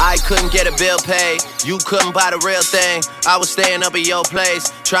 I couldn't get a bill paid. You couldn't buy the real thing. I was staying up at your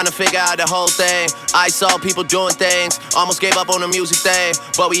place, trying to figure out the whole thing. I saw people doing things, almost gave up on the music thing.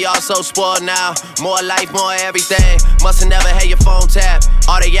 But we all so spoiled now. More life, more everything. Must've never had your phone tapped.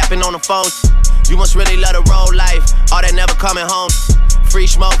 All they yapping on the phone. You must really love the road life. All that never coming home. Free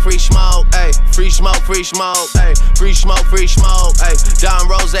smoke, ayy. Free smoke, ayy. Free smoke, ayy. Don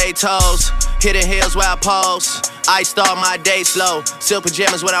Rose toes, hidden heels where I pose. I start my day slow, silk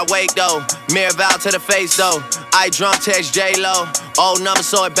pajamas when I wake though. Mirror vow to the face though. I drunk text J-Lo, old number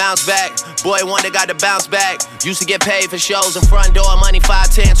so it bounce back. Boy wonder got to bounce back. Used to get paid for shows in front door, money 5,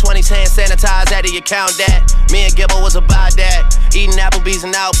 10, 20s, hand sanitized, had to account that. Me and Gibble was about that, eating Applebee's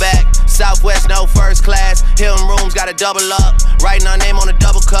and Outback. Southwest, no first class, Hilton rooms gotta double up. Writing our name on a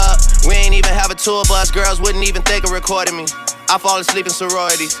double cup, we ain't even have a tour bus. Girls wouldn't even think of recording me. I fall asleep in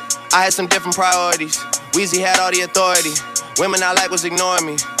sororities, I had some different priorities. Weezy had all the authority, women I like was ignoring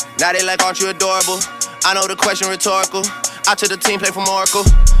me. Now they like, aren't you adorable? I know the question rhetorical. I took the team, play from Oracle.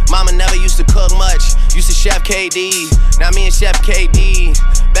 Mama never used to cook much, used to Chef KD. Now me and Chef KD,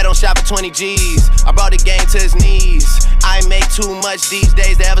 bet on shop for 20 G's. I brought the game to his knees. I ain't make too much these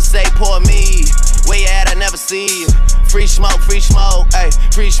days to ever say poor me. Where you at, I never see you. Free smoke, ayy.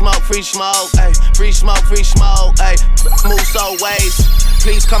 Free smoke, ayy. Free smoke, ayy. Move so waste.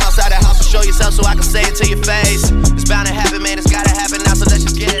 Please come outside the house and show yourself so I can say it to your face. It's bound to happen, man, it's gotta happen now, so let's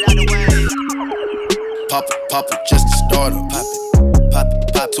just get it out the way. Pop it, just to start up.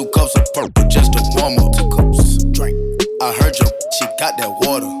 Pop 2 cups of purple, just to warm up. 2 cups, drink. I heard you, she got that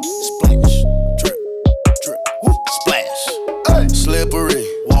water. Splash, drip, woo, splash. Hey. Slippery,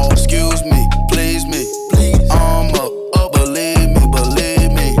 whoa, excuse me, please me. I'm up, believe me.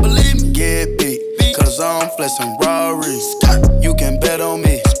 Get beat, cause I'm flexing Rarries. You can bet on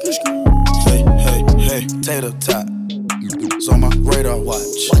me. Hey, tater tot. It's on my radar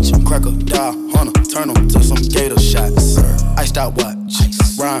watch. Cracker, dial, hunter, turn them to some gator shots. Iced out watch.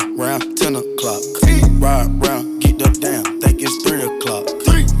 Ride round 10 o'clock. Ride round, get up down. Think it's 3 o'clock.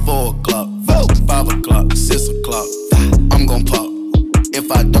 4 o'clock. 5 o'clock. 6 o'clock. I'm gon' pop.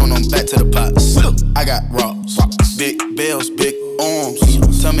 If I don't, I'm back to the pots. I got rocks. Big bells, big arms.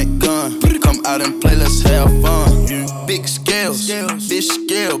 Tummy gun. Come out and play, let's have fun. Big scales. Fish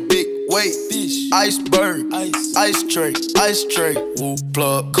scale, big weight. Iceberg. Ice tray. Woo,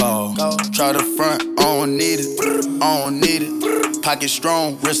 plug call. Try the front, I don't need it. Pocket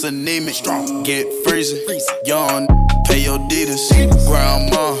strong, wrist anemic. Get freezing. Young, pay your deeders.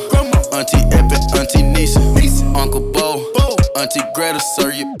 Grandma, Auntie Epic, Auntie Nisa. Uncle Bo, Auntie Greta,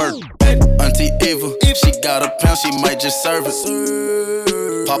 serve your bird. Auntie Eva, she got a pound, she might just serve it.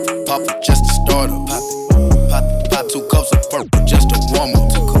 Pop it, just to start up. Pop 2 cups of purple, just to warm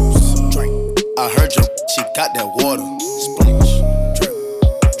up. 2 cups, drink. I heard you, she got that water. Splash, drip,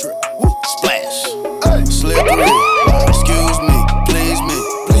 woo, splash. Hey. Slippery, excuse me, please me.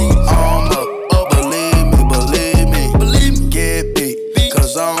 I'm up, believe me. Get beat,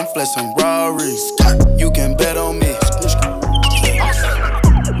 cause I'm flexing Rarries. You can bet on me.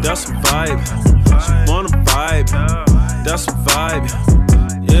 That's a vibe, she wanna vibe. That's a vibe,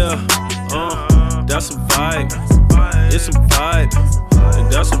 yeah, that's a vibe. It's a vibe,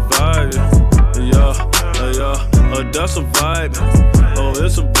 and that's a vibe, yeah. That's a vibe, oh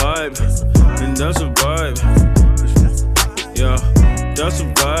it's a vibe, and that's a vibe, yeah. That's a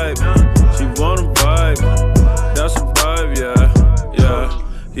vibe, she wanna vibe. That's a vibe,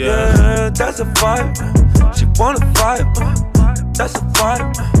 yeah. That's a vibe, she wanna vibe. That's a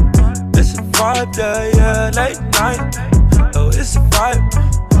vibe, it's a vibe, yeah. Late night, oh it's a vibe.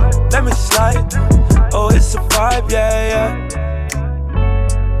 Let me slide, oh it's a vibe, yeah.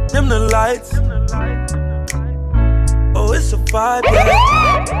 Dim the lights, oh it's a vibe,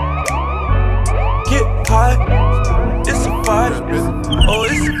 yeah. Get high, it's a vibe, oh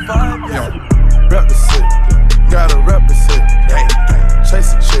it's a vibe, yeah. Rep the shit, gotta rep the shit.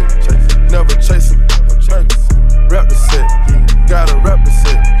 Chase a chick, never chase a rep the shit, gotta rep the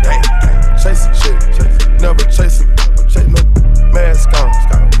shit. Chase a chick, never chase a no mask on,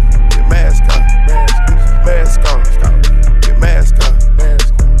 get mask on, mask on, get mask on.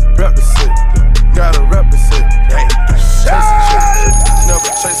 Rep the shit, gotta rep the shit. Chase a chick,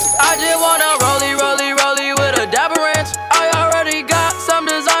 never chase a I just wanna rollie with a dapper ranch. I already got some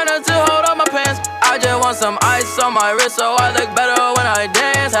designer to hold on my pants. I just want some ice on my wrist so I look better when I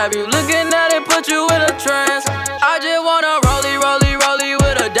dance. Have you looking at it, put you in a trance. I just wanna rollie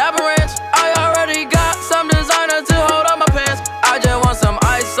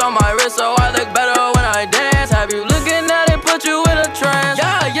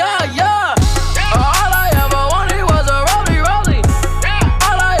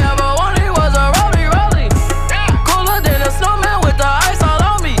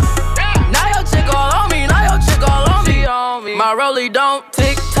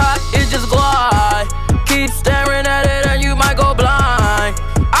it just glide. Keep staring at it and you might go blind.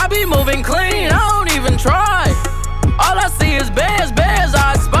 I be moving clean, I don't even try. All I see is bears,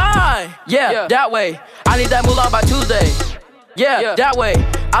 I spy. Yeah, that way. I need that moolah by Tuesday. Yeah, that way.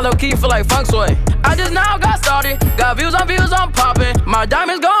 I low key feel like feng shui. I just now got started. Got views, I'm popping. My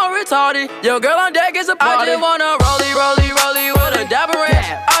diamonds gone retarded. Your girl on deck is a party. I just wanna rollie with a dapper ranch.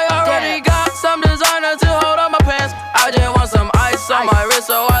 I already got some designer to hold on my pants. I just want some ice on my wrist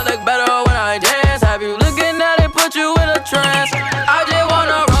so I look better when I dance. Have you looking at it, put you in a trance. I just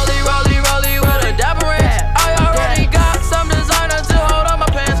wanna rollie with a dapper ranch. I already got some designer to hold on my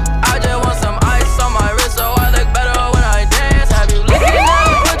pants. I just want some ice on my wrist so I look better when I dance. Have you looking at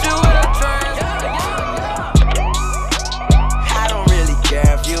it, put you in a trance. I don't really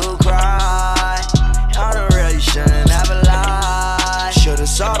care if you cry. I don't really shouldn't ever lie. Should've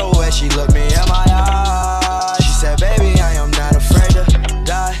saw the way she looked me in my eyes. She said, baby, I am not afraid to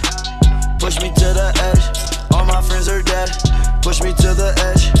die. Push me to the edge, all my friends are dead. Push me to the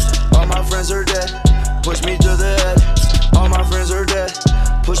edge, all my friends are dead. Push me to the edge, all my friends are dead.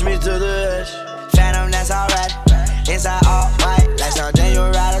 Push me to the edge. Phantom, that's alright. Inside all white, like something you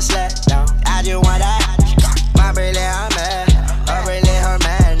ride a sled down. I just want that. My bracelet, I'm mad. Her bracelet, her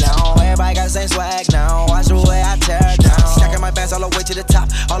man now. Everybody got the same swag now. Watch the way I tear down. Stacking my bands all the way to the top,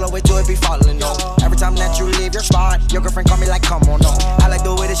 all the way to it be falling on. Every time that you leave your spot, your girlfriend call me like, come on, no. I like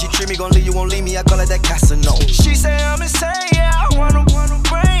the way that she treat me, gon' leave you, won't leave me. I call it that Casino. She say I'm insane, yeah. I wanna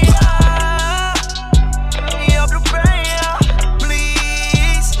bring ya. Up the brain, yeah.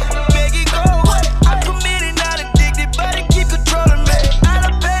 Please, make it go away. I'm committed, not addicted, but it keep controlling me. Out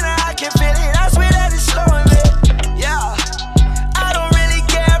of pain, I can feel it. I swear that it's slowing me. Yeah, I don't really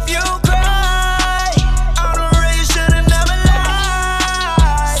care if you cry. I don't really should've never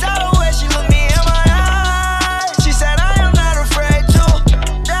lied. Saw the way she looked me in my eyes. She said I am not afraid to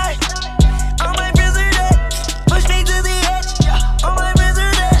die. All my friends are dead. Push me to the edge. All my friends are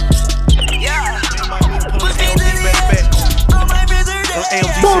dead. Yeah, push me to the edge. All my friends are dead.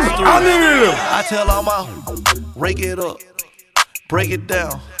 Boom, I tell all my rake it up, break it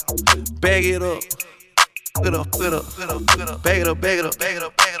down, bag it up. Bag it up, bag it up, bag it up, bag it up, bag it up,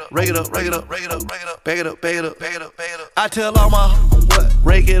 rake it up, rake it up, rake it up, bag it up, bag it up, bag it up, bag it up. I tell all my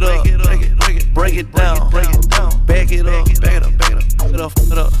rake it up, break it down, bag it up, bag it up, bag it up, get up,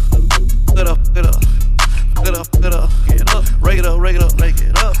 get up, get up, get up. Get up, get up, get up, rake it up, rake it up, rake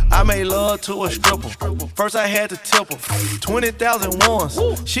it up. I made love to a stripper. First I had to tip her 20,000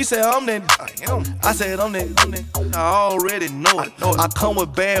 once. She said I'm that. I said I'm that. I already know it. I come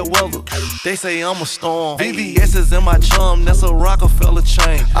with bad weather. They say I'm a storm. VVS is in my chum. That's a Rockefeller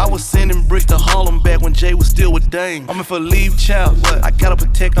chain. I was sending bricks to Harlem back when Jay was still with Dame. I'm in for leave child. I got to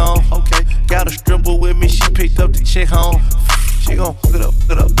protect on. Okay, got a stripper with me. She picked up the check home. She gon' get up,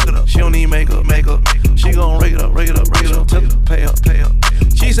 get up, get up. She don't need makeup. She gon' rake it up, rake it up, rake it up. Tell her, pay up, pay up.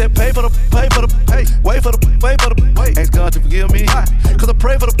 She said, pay. Wait for the wait. Ask God to forgive me, cause I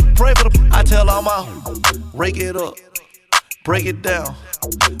pray for the. I tell all my rake it up, break it down,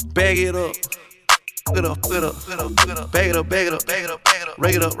 bag it up. Get up, get up, get up, get up. Bag it up, bag it up, bag it up, bag it up.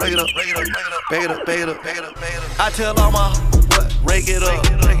 Rake it up, rake it up, rake it up, rake it up. Bag it up, bag it up, bag it up, bag it up. I tell all my rake it up,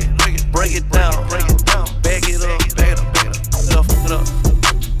 break it down, bag it up, bag it up, bag it up. Get up, get up,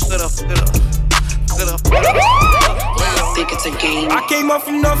 get up, get up, get up, get up. Think it's a game. I came up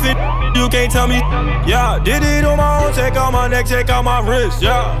from nothing, you can't tell me. Yeah, did it on my own, check out my neck, check out my wrist,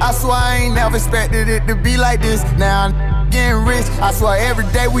 yeah. I swear I ain't never expected it to be like this. Now I'm getting rich, I swear every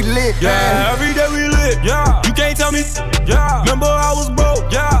day we lit. Yeah, man. Every day we lit, yeah. You can't tell me, yeah. Remember I was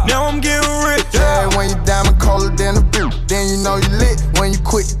broke, yeah. Now I'm getting rich, yeah. Yeah, when you diamond colder than a boot, then you know you lit. When you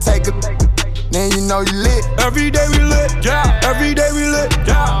quit to take a, then you know you lit. Every day we lit, yeah. Every day we lit,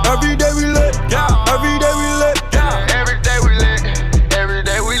 yeah. Every day we lit, yeah. Every day we lit, yeah. Every day we lit. Every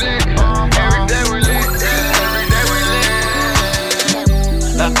day we lit. Every day we lit. Every day we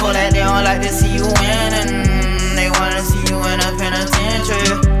lit. I call that they don't like to see you winning. They wanna see you in a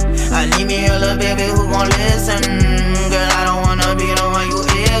penitentiary. I need me a little baby who gon' listen. Girl, I don't wanna be the one you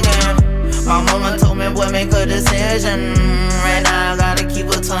ignorant. My mama told me, boy, make a decision. Right now I gotta keep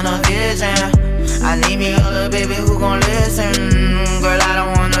a ton of vision. I need me a little baby who gon' listen. Girl, I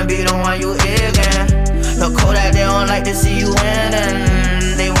don't wanna be the one you ignorant. Look cold that they don't like to see you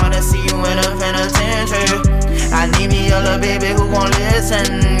winning. They wanna see you in a penitentiary. I need me a little baby who gon' listen.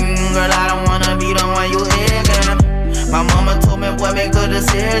 Girl, I don't wanna be the one you ignorant. My mama told me, boy, make a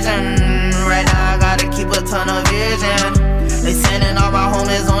decision. Right now I gotta keep a ton of vision. They sending all my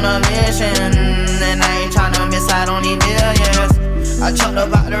homies on a mission, and I ain't tryna miss out on these millions. I chucked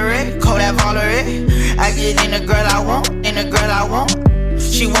up out the red, call that Valerie. I get in the girl I want, in the girl I want.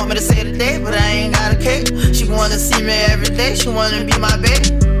 She want me to day, but I ain't got a cake. She wanna see me every day, she wanna be my baby.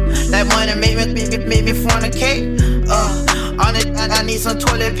 That money make me fornicate. On it, I need some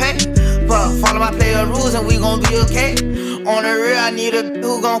toilet paper. Follow my player rules and we gon' be okay. On the real, I need a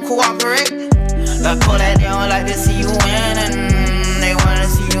who gon' cooperate. I call that they don't like to see you winning. They wanna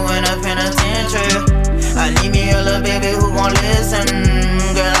see you in a penitentiary. I need me a little baby who gon' listen.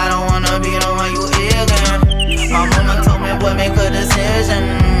 Girl, I don't wanna be the one you ignorant. My mama told me, boy, make a decision.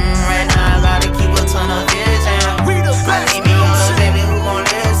 Right now, I gotta keep a ton of vision. I need me a little baby who gon'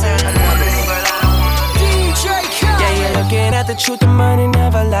 listen. Girl, I don't wanna DJ Khaled. Yeah, you're looking at the truth, the money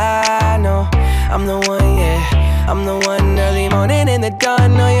never lie, no. I'm the one, yeah. I'm the one early morning in the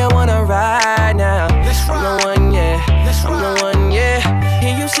dawn. Know you wanna ride now. I'm the one, yeah. I'm the one, yeah.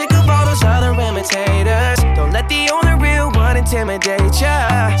 Hear you sick of all those other imitators. Don't let the only real one intimidate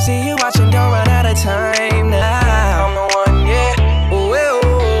ya. See you watching, don't run out of time now. I'm the one, yeah. Ooh, ooh,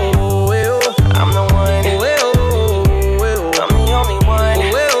 ooh, ooh. I'm the one, ooh, ooh, ooh. I'm the only one,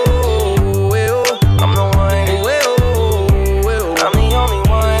 ooh, ooh, ooh. I'm the one, ooh, ooh, ooh. I'm the only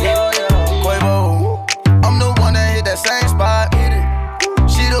one. Quavo, I'm the one that hit that same spot.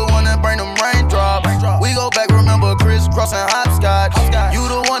 She the one that bring them raindrops. We go back, remember crisscross and hopscotch. You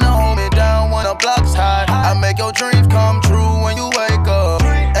the one that hold me down when the block's hot. I make your dreams come true when you wake up.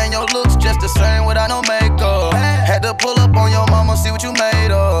 And your looks just the same without no makeup. Had to pull up on your mama, see what you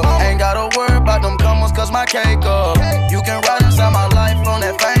made of. Ain't gotta worry about them comers, cause my cake up. You can ride inside my life on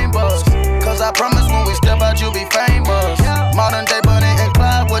that fame bus. Cause I promise when we step out, you'll be famous. Modern day Bonnie and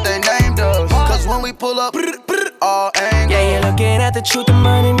Clyde, what they named us. Cause when we pull up, all angles. Yeah, you're looking at the truth, the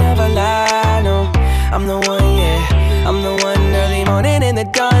money never lie, no. I'm the one, yeah. I'm the one early morning in the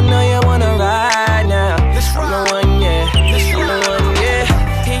dawn. Know you wanna ride now. I'm the one, yeah. I'm the one, yeah.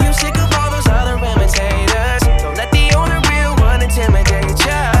 Hear you sick of all those other imitators. Don't let the only real one intimidate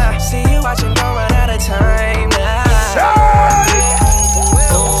ya. See you watching, don't run out of time now.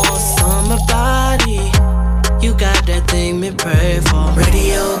 Oh, summer body, you got that thing me pray for.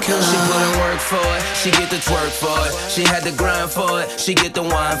 Radio killer. She put in work for it, she get the twerk for it. She had to grind for it, she get the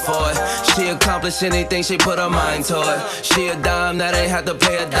wine for it. She accomplish anything, she put her mind to it. She a dime, now they have to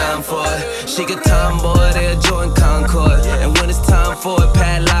pay a dime for it. She get tomboy, they a join Concord. And when it's time for it,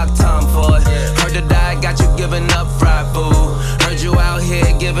 padlock time for it. Heard the die got you giving up fried food. Heard you out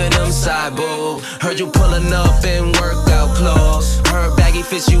here giving them side boob. Heard you pulling up in workout clothes. Heard baggy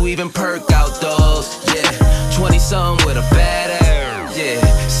fits you even perk out those. Yeah, 20-something with a bad ass. Yeah,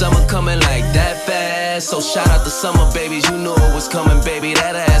 summer coming like that fast. So shout out to summer babies, you knew it was coming, baby.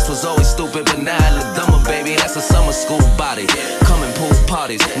 That ass was always stupid, but now I look dumber, baby. That's a summer school body. Coming pool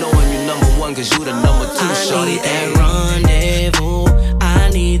parties, knowing you number one, cause you the number two, shorty. I need that rendezvous, I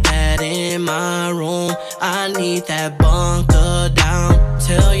need that in my room. I need that bunker down.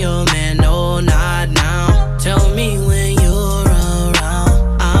 Tell your man no, not now. Tell me when you're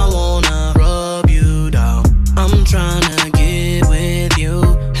around, I wanna rub you down. I'm tryna get with you,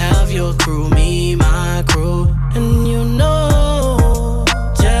 have your crew, me, my crew. And you know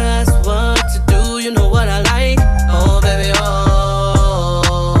just what to do, you know what I like. Oh baby, oh,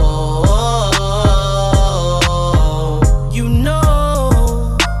 you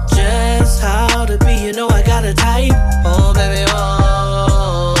know just how to be, you know I got a type. Oh baby,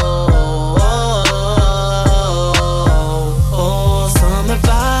 oh, summer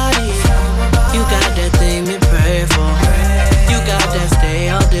body, you got that thing me pray for. You got that stay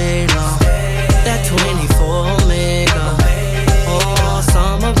all day long, that 24 omega. Oh,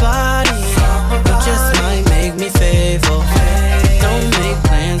 summer body, you just might make me faithful. Don't make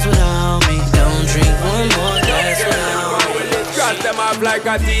plans without me, don't drink one more glass without me. Cross them off like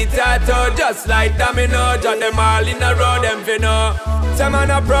a tea-tattoo, just like domino. Jot them all in a row, them fi know. Say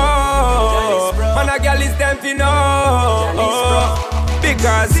man a pro, man a girl is them fi know.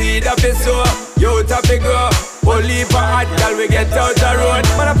 Because seed up is so, youth up is grow. Only for hot girl we get out the road.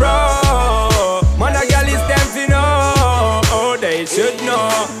 Man a pro, man a girl is them fi know. Oh, they should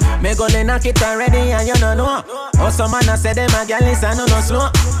know. Me go le knock it already and you don't know. Oh, some man a say them a gal is and no slow.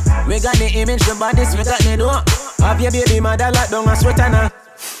 We got the image, the bodies, we got the door. Have your baby mother lock down a sweater now.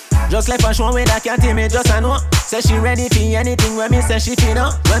 Just left her show with that can't me just a know. Say she ready for anything when me say she feel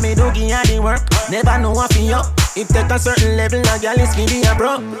up. When me do give her the work, never know what for you. It take a certain level, a girl is for be a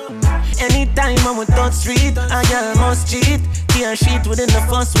bro. Anytime I'm on third street, a girl must cheat. Tear sheet within the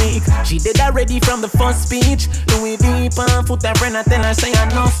first week. She did already from the first speech. Louis V on foot, her friend, I tell her say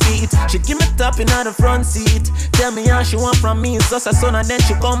enough feet. She give me top in the front seat. Tell me how she want from me, it's just a son and then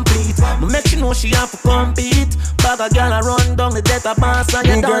she complete. But make she know she have to compete. Bag a girl a run down the death of boss and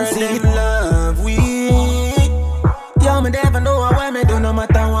you don't see it. Love we. Yo, me never know what me do, no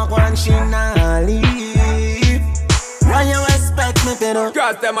matter what and she not leave. Why you expect me to?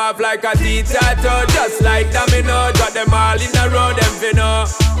 Cross them off like a T-tattoo, just like domino. Drop them all in a row, them finna.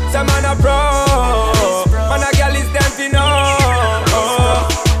 Some man a pro, man a girl is them finna.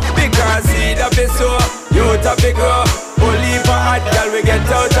 Because see the be so, you to be go. Only for hot girl we get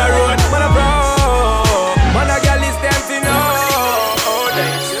out the road. Man a pro, man a girl is them finna.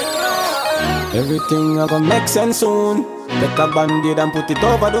 Everything I gonna make sense soon. Take a band-aid and put it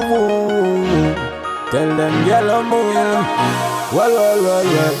over the wound. Tell them yellow moon. Well.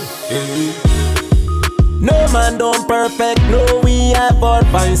 Hey. No man don't perfect. No, we have our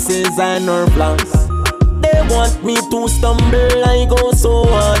vices and our flaws. They want me to stumble. I go so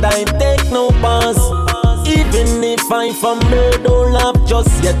hard, I take no pass. Even if I fumble, don't laugh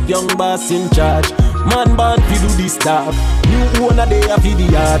just yet. Young boss in charge. Man born fi do this stuff. New owner they a fi the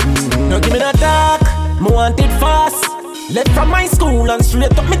yard. Now give me that talk, me want it fast. Left from my school and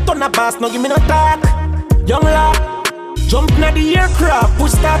straight up me turn a boss. Now give me that talk, young lad. Jump na the aircraft,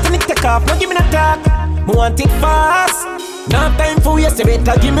 push start and it take off. Now give me that talk, me want it fast. Now time for you, say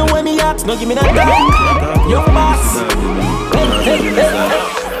better give me when me ask. Now give me that talk, young boss.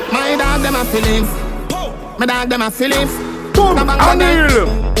 My dog them a feelings, my dog them a feelings. Boom, Anil.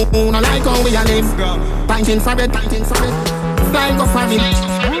 No like how we a live. Pinting for it. Style go for it.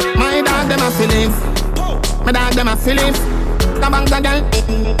 My dog them a feelings. My dog them a feelings. The bang the girl.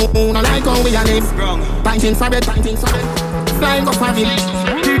 No like how we a live. Pinting for it. Style go for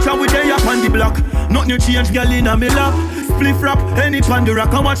it. Teacher we day up on the block. Not new change girl in a me lap. Spliff rap, any pan the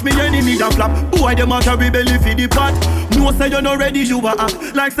rock and watch me enemy that flap. Boy them a carry belly for the pot. No say you not ready you a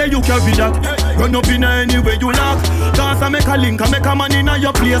act. Like say you carry that. Run up in any way you knock. Dance and make a link and make a man in a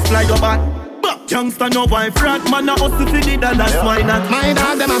your place fly your back. But youngster no wife rat. Man a hustle for the dollars, why not? My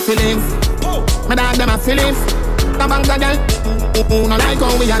dog them a feelings. My dog them a feelings. The bang the girl. No like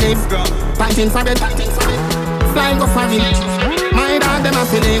how we a live. Pinting for it. Flying go for it. My dog them a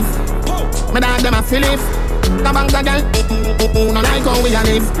feelings. My dog them a feelings. The bang the girl. No like how we a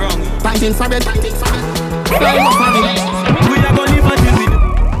live. Pinting for it. Flying go for it. We a go live until we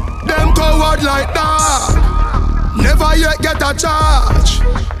them coward like that. Never yet get a charge.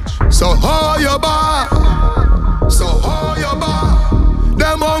 So hold your bar.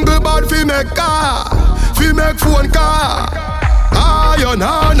 Them hungry bad fi make car, fi make phone car. You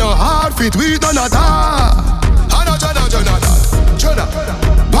know no hard fit we done at all. Jana.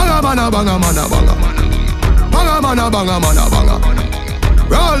 Banga mana.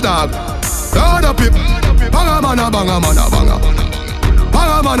 Roll dog. Load up it. Banga mana. Banga mana.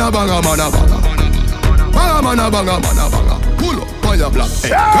 Pull up on your block. Hey,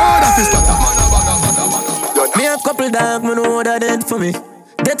 God of his tata. Me have couple dog, me know that dead for me.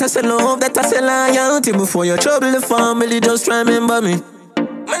 That I say love, that I say loyalty. Before you trouble the family, just remember me.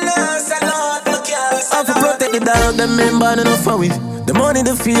 I have to protect the dog, them member enough for we. The money,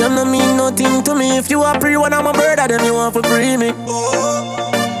 the fame, no mean nothing to me. If you are free when I'm a brother, then you want to free me.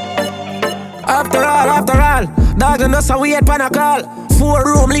 After all, dog and us a wait pan a call. 4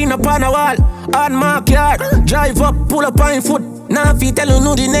 room lean up on a wall. On my yard, drive up, pull up on foot. Now if you tell you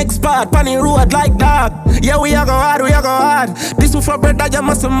know the next part, pan the road like dog. Yeah, we a go hard. This one for brother, you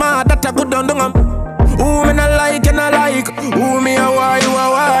must mad. That a good down. Who me not like, and I like. Who me a why, you a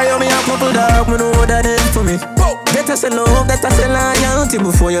why. You me a couple dog, me know that end for me. Better say love, better say loyalty.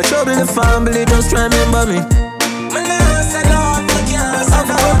 Before you trouble the family, just remember me. I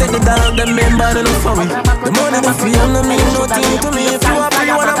protect the dog, them member enough for me. The money, the fame, no mean nothing to me. If you are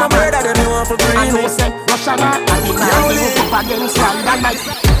free, when I'm a murder, then you want to free me.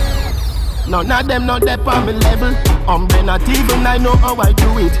 None of them not there on me level. Not even I know how I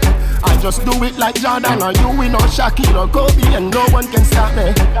do it. I just do it like Jordan or you, we know Shaquille or Kobe, and no one can stop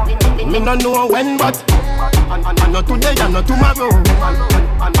me. Me no know when, but I know today and not tomorrow.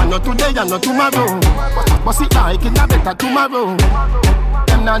 I know today and not tomorrow. But see like it a better tomorrow.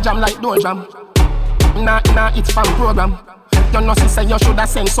 Them not jam like don't jam. Nah, it's fan program. You know say you shoulda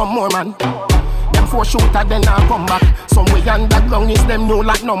send some more man. Them 4 shooter then I come back. Somewhere underground is them know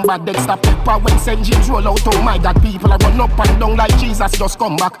like number. Dexter Pepper when St. James roll out. Oh my God, people are run up and down like Jesus just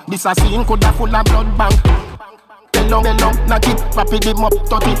come back. This a scene coulda full of blood bank. Hello, knock it, rapid him up,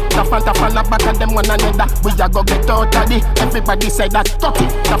 30. The Fanta back at them one another. We a go get out of it. Everybody say that 30.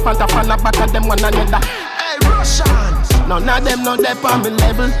 The Fanta back at them one another. Hey, Russians! None of them know they on me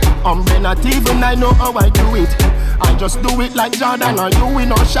level. Not even I know how I do it. I just do it like Jordan or you, we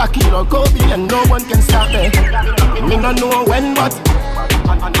know Shaquille or Kobe, and no one can stop me. Me no know when, but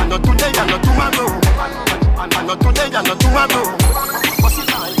I know today and not tomorrow. I know today and not tomorrow. What's it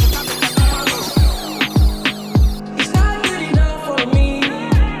like? It's not good enough for me.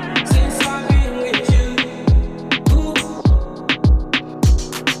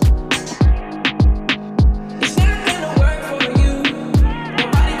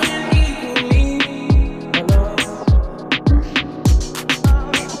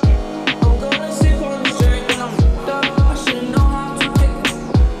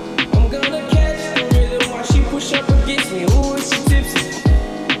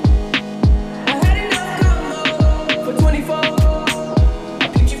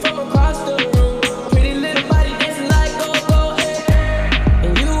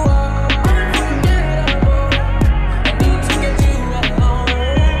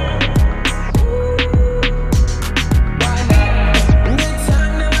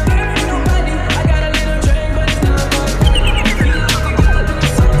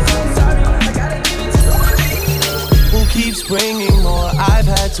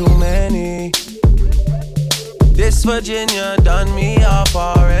 West Virginia done me off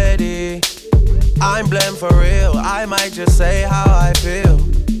already. I'm blamed for real, I might just say how I feel.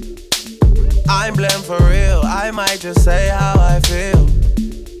 I'm blamed for real, I might just say how I feel.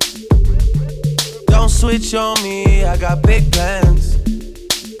 Don't switch on me, I got big plans.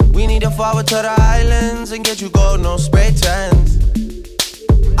 We need to forward to the islands and get you gold, no spray tans.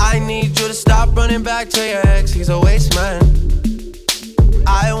 I need you to stop running back to your ex, he's a waste man.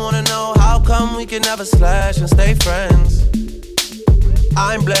 I wanna know how come we can never slash and stay friends.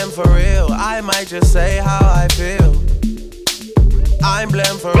 I'm blamed for real, I might just say how I feel. I'm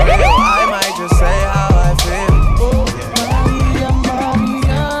blamed for real, I might just say how I feel.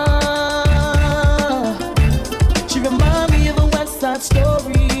 Maria, she remind me of a West Side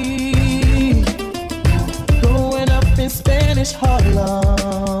Story. Growing up in Spanish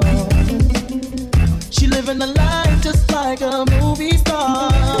Harlem, she living a life just like a movie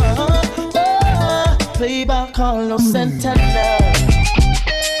star. Played by Carlos Santana.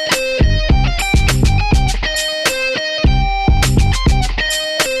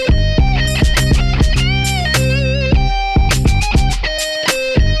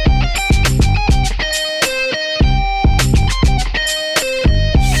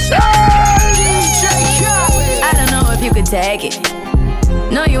 Take it.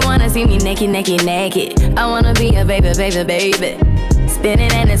 No, you wanna see me naked, naked, naked. I wanna be a baby, baby, baby.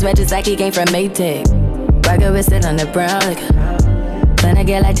 Spinning in his red just like he came from Maytag. Rocket with it on the brown like. When I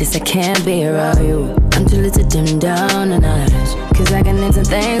get like this, I can't be around you. I'm too little to dim down the night. Cause I can into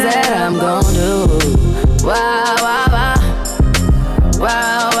things that I'm gon' do. Wow, wow, wow.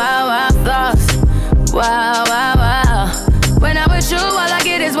 Wow, wow, wow, thoughts. Wow, wow, wow. When I'm with you, all I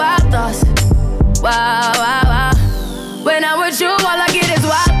get is wild thoughts. Wow, wow, wow. When I'm with you, all I get is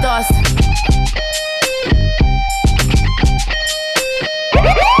wild thoughts.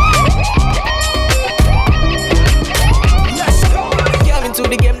 Get into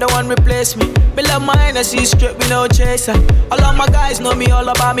the game, no one replace me. Me love my energy straight, me no chaser. All of my guys know me all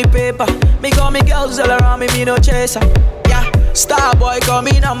about me paper. Me got me girls all around me, me no chaser. Yeah, star boy call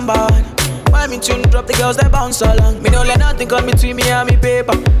me number one. When me tune drop, the girls they bounce along. Me no let nothing come between me and me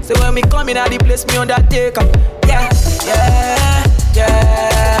paper. So when me come in at the place, me undertaker. Yeah, yeah,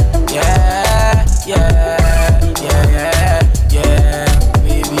 yeah, yeah, yeah, yeah, yeah, yeah.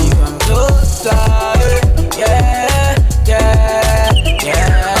 Baby, come closer. Yeah, yeah, yeah,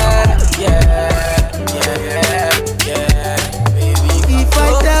 yeah, yeah, yeah. Baby, if I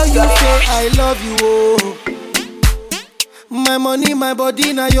tell you, say I love you, oh. My money, my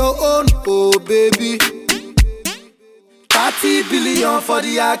body, now your own, oh baby. 30 billion for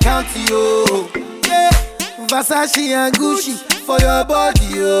the account, yo. Yeah. Versace and Gucci for your body,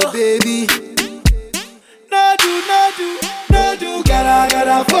 oh baby. No do,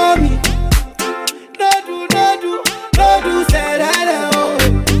 gotta for me. No do, say that, oh.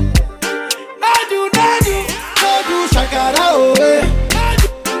 No do, shakara, oh.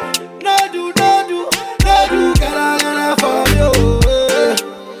 No do, gotta for me, oh.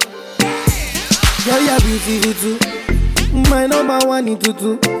 Girl, you're beautiful too. My number one in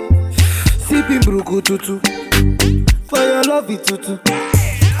tutu. Sipping bruku tutu. For your love it tutu. I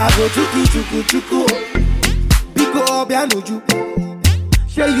go chuku. Biko obianuju.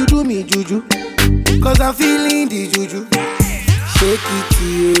 Say you do me juju. Cause I'm feeling the juju. Shake it to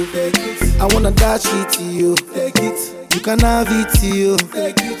you. I wanna dash it to you. Take it. You can have it to you.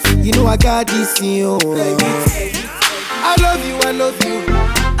 You know I got this in you. I love you.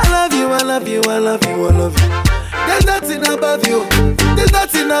 There's nothing above you.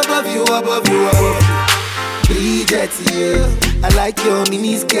 Above you. Bridget, you. I like your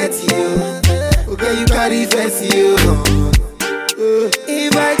mini skirt, you. Okay, you carry fancy, you.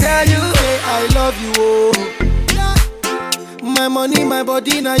 If I tell you, hey, I love you, oh. My money, my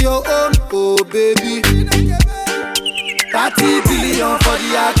body, now your own, oh baby. 30 billion for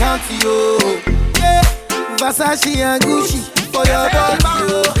the account, yo. Yeah. Versace and Gucci for your body,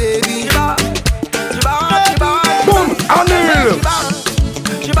 oh baby. Boom, Anil.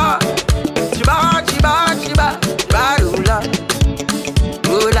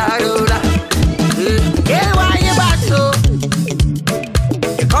 Yeah, why you back so?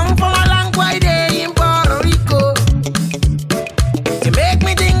 You come from a long way day in Puerto Rico. You make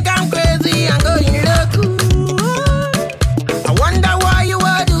me think I'm crazy and going loco. I wonder why you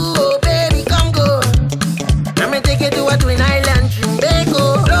would do, oh baby, come go. Let me take you to a twin island,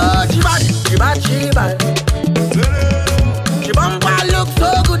 Trimbago. Oh, Chibat. Chibamba look so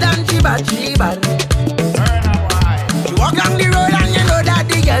good and Chibat. She walk down the road and you know that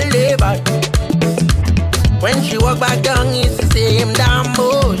the girl lay back. When she walk back down, it's the same damn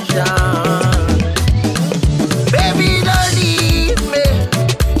motion. Baby,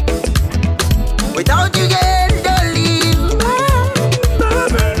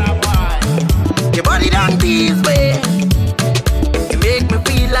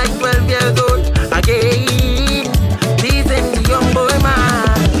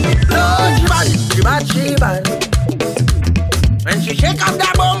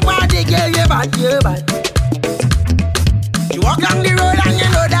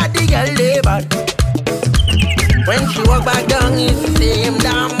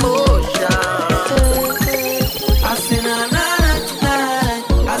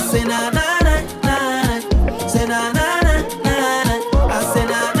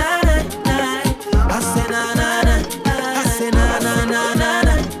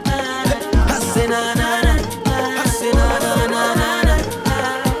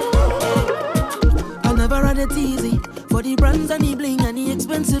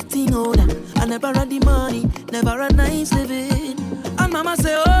 never had the money, never had nice living. And mama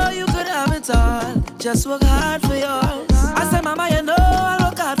say, oh, you could have it all, just work hard for yours. I say, mama, you know I'll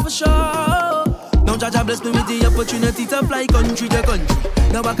work hard for sure. Now Jaja bless me with the opportunity to fly country to country.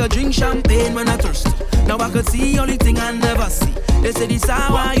 Now I could drink champagne when I thirst. Now I could see only thing I never see. They say this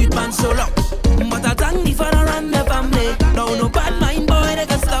how I youth man so long. But I thank the father and the family. Now no bad mind boy they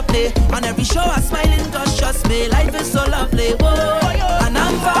can stop me. On every show I smiling cause trust me, life is so lovely. Whoa. And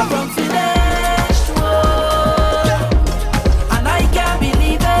I'm far from finished. Whoa. And I can't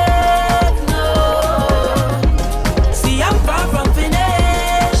believe it. No. See I'm far from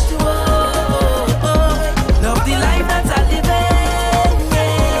finished. Whoa. Love the life that I live in.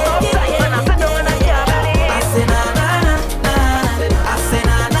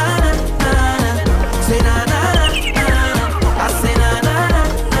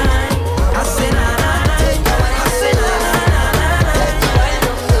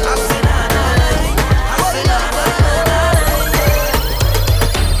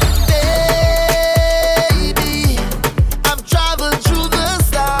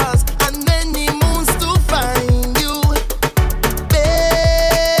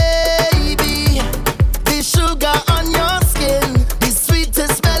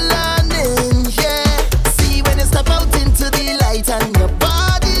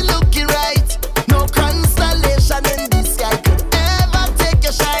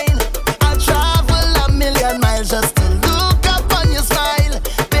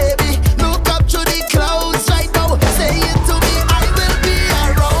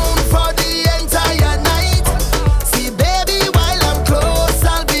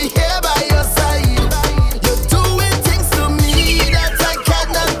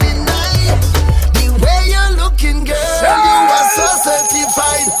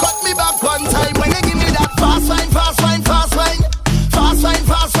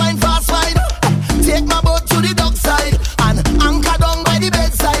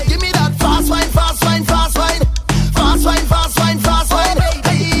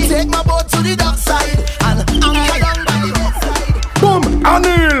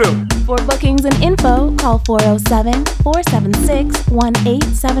 Call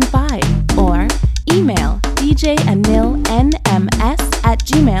 407-476-1875 or email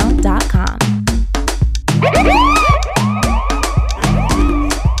djanilnms@gmail.com.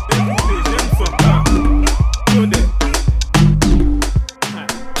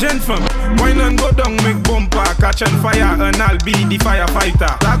 Genfam, wine and go down, make bumper, catch and fire, and I'll be the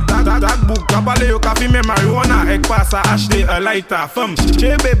firefighter. That book, kabale yo kafi me marijuana, ek pasa ashte a lighter. Fam,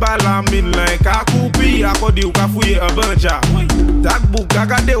 chebe bala min like a kupi, akodi yo kafuye a banja. That book,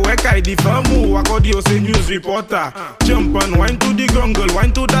 agade weka di famu, akodi yo se news reporter. Jump and wine to the grungle,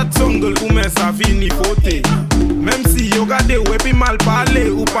 wine to that songle, ume sa fini fote. Même si yo gade wepi mal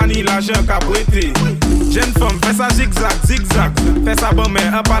parle, ou pani la jen kapwete. Jeune femme, fais ça zigzag, zigzag, fais ça bon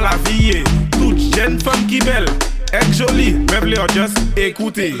mais up à la vie. Toute jeune femme qui belle, est jolie, mais v'lez just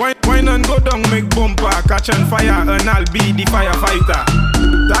écouter. Wine and go down, make bumper, catch and fire, and I'll be the firefighter.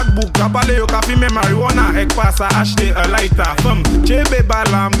 That book, kabale yo kafi me marijuana, ek pasa ashte a lighter. Femme, chebe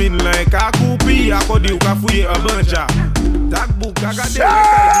bala min like a kupi, akodi yo kafuye a banja. That book, agade weka di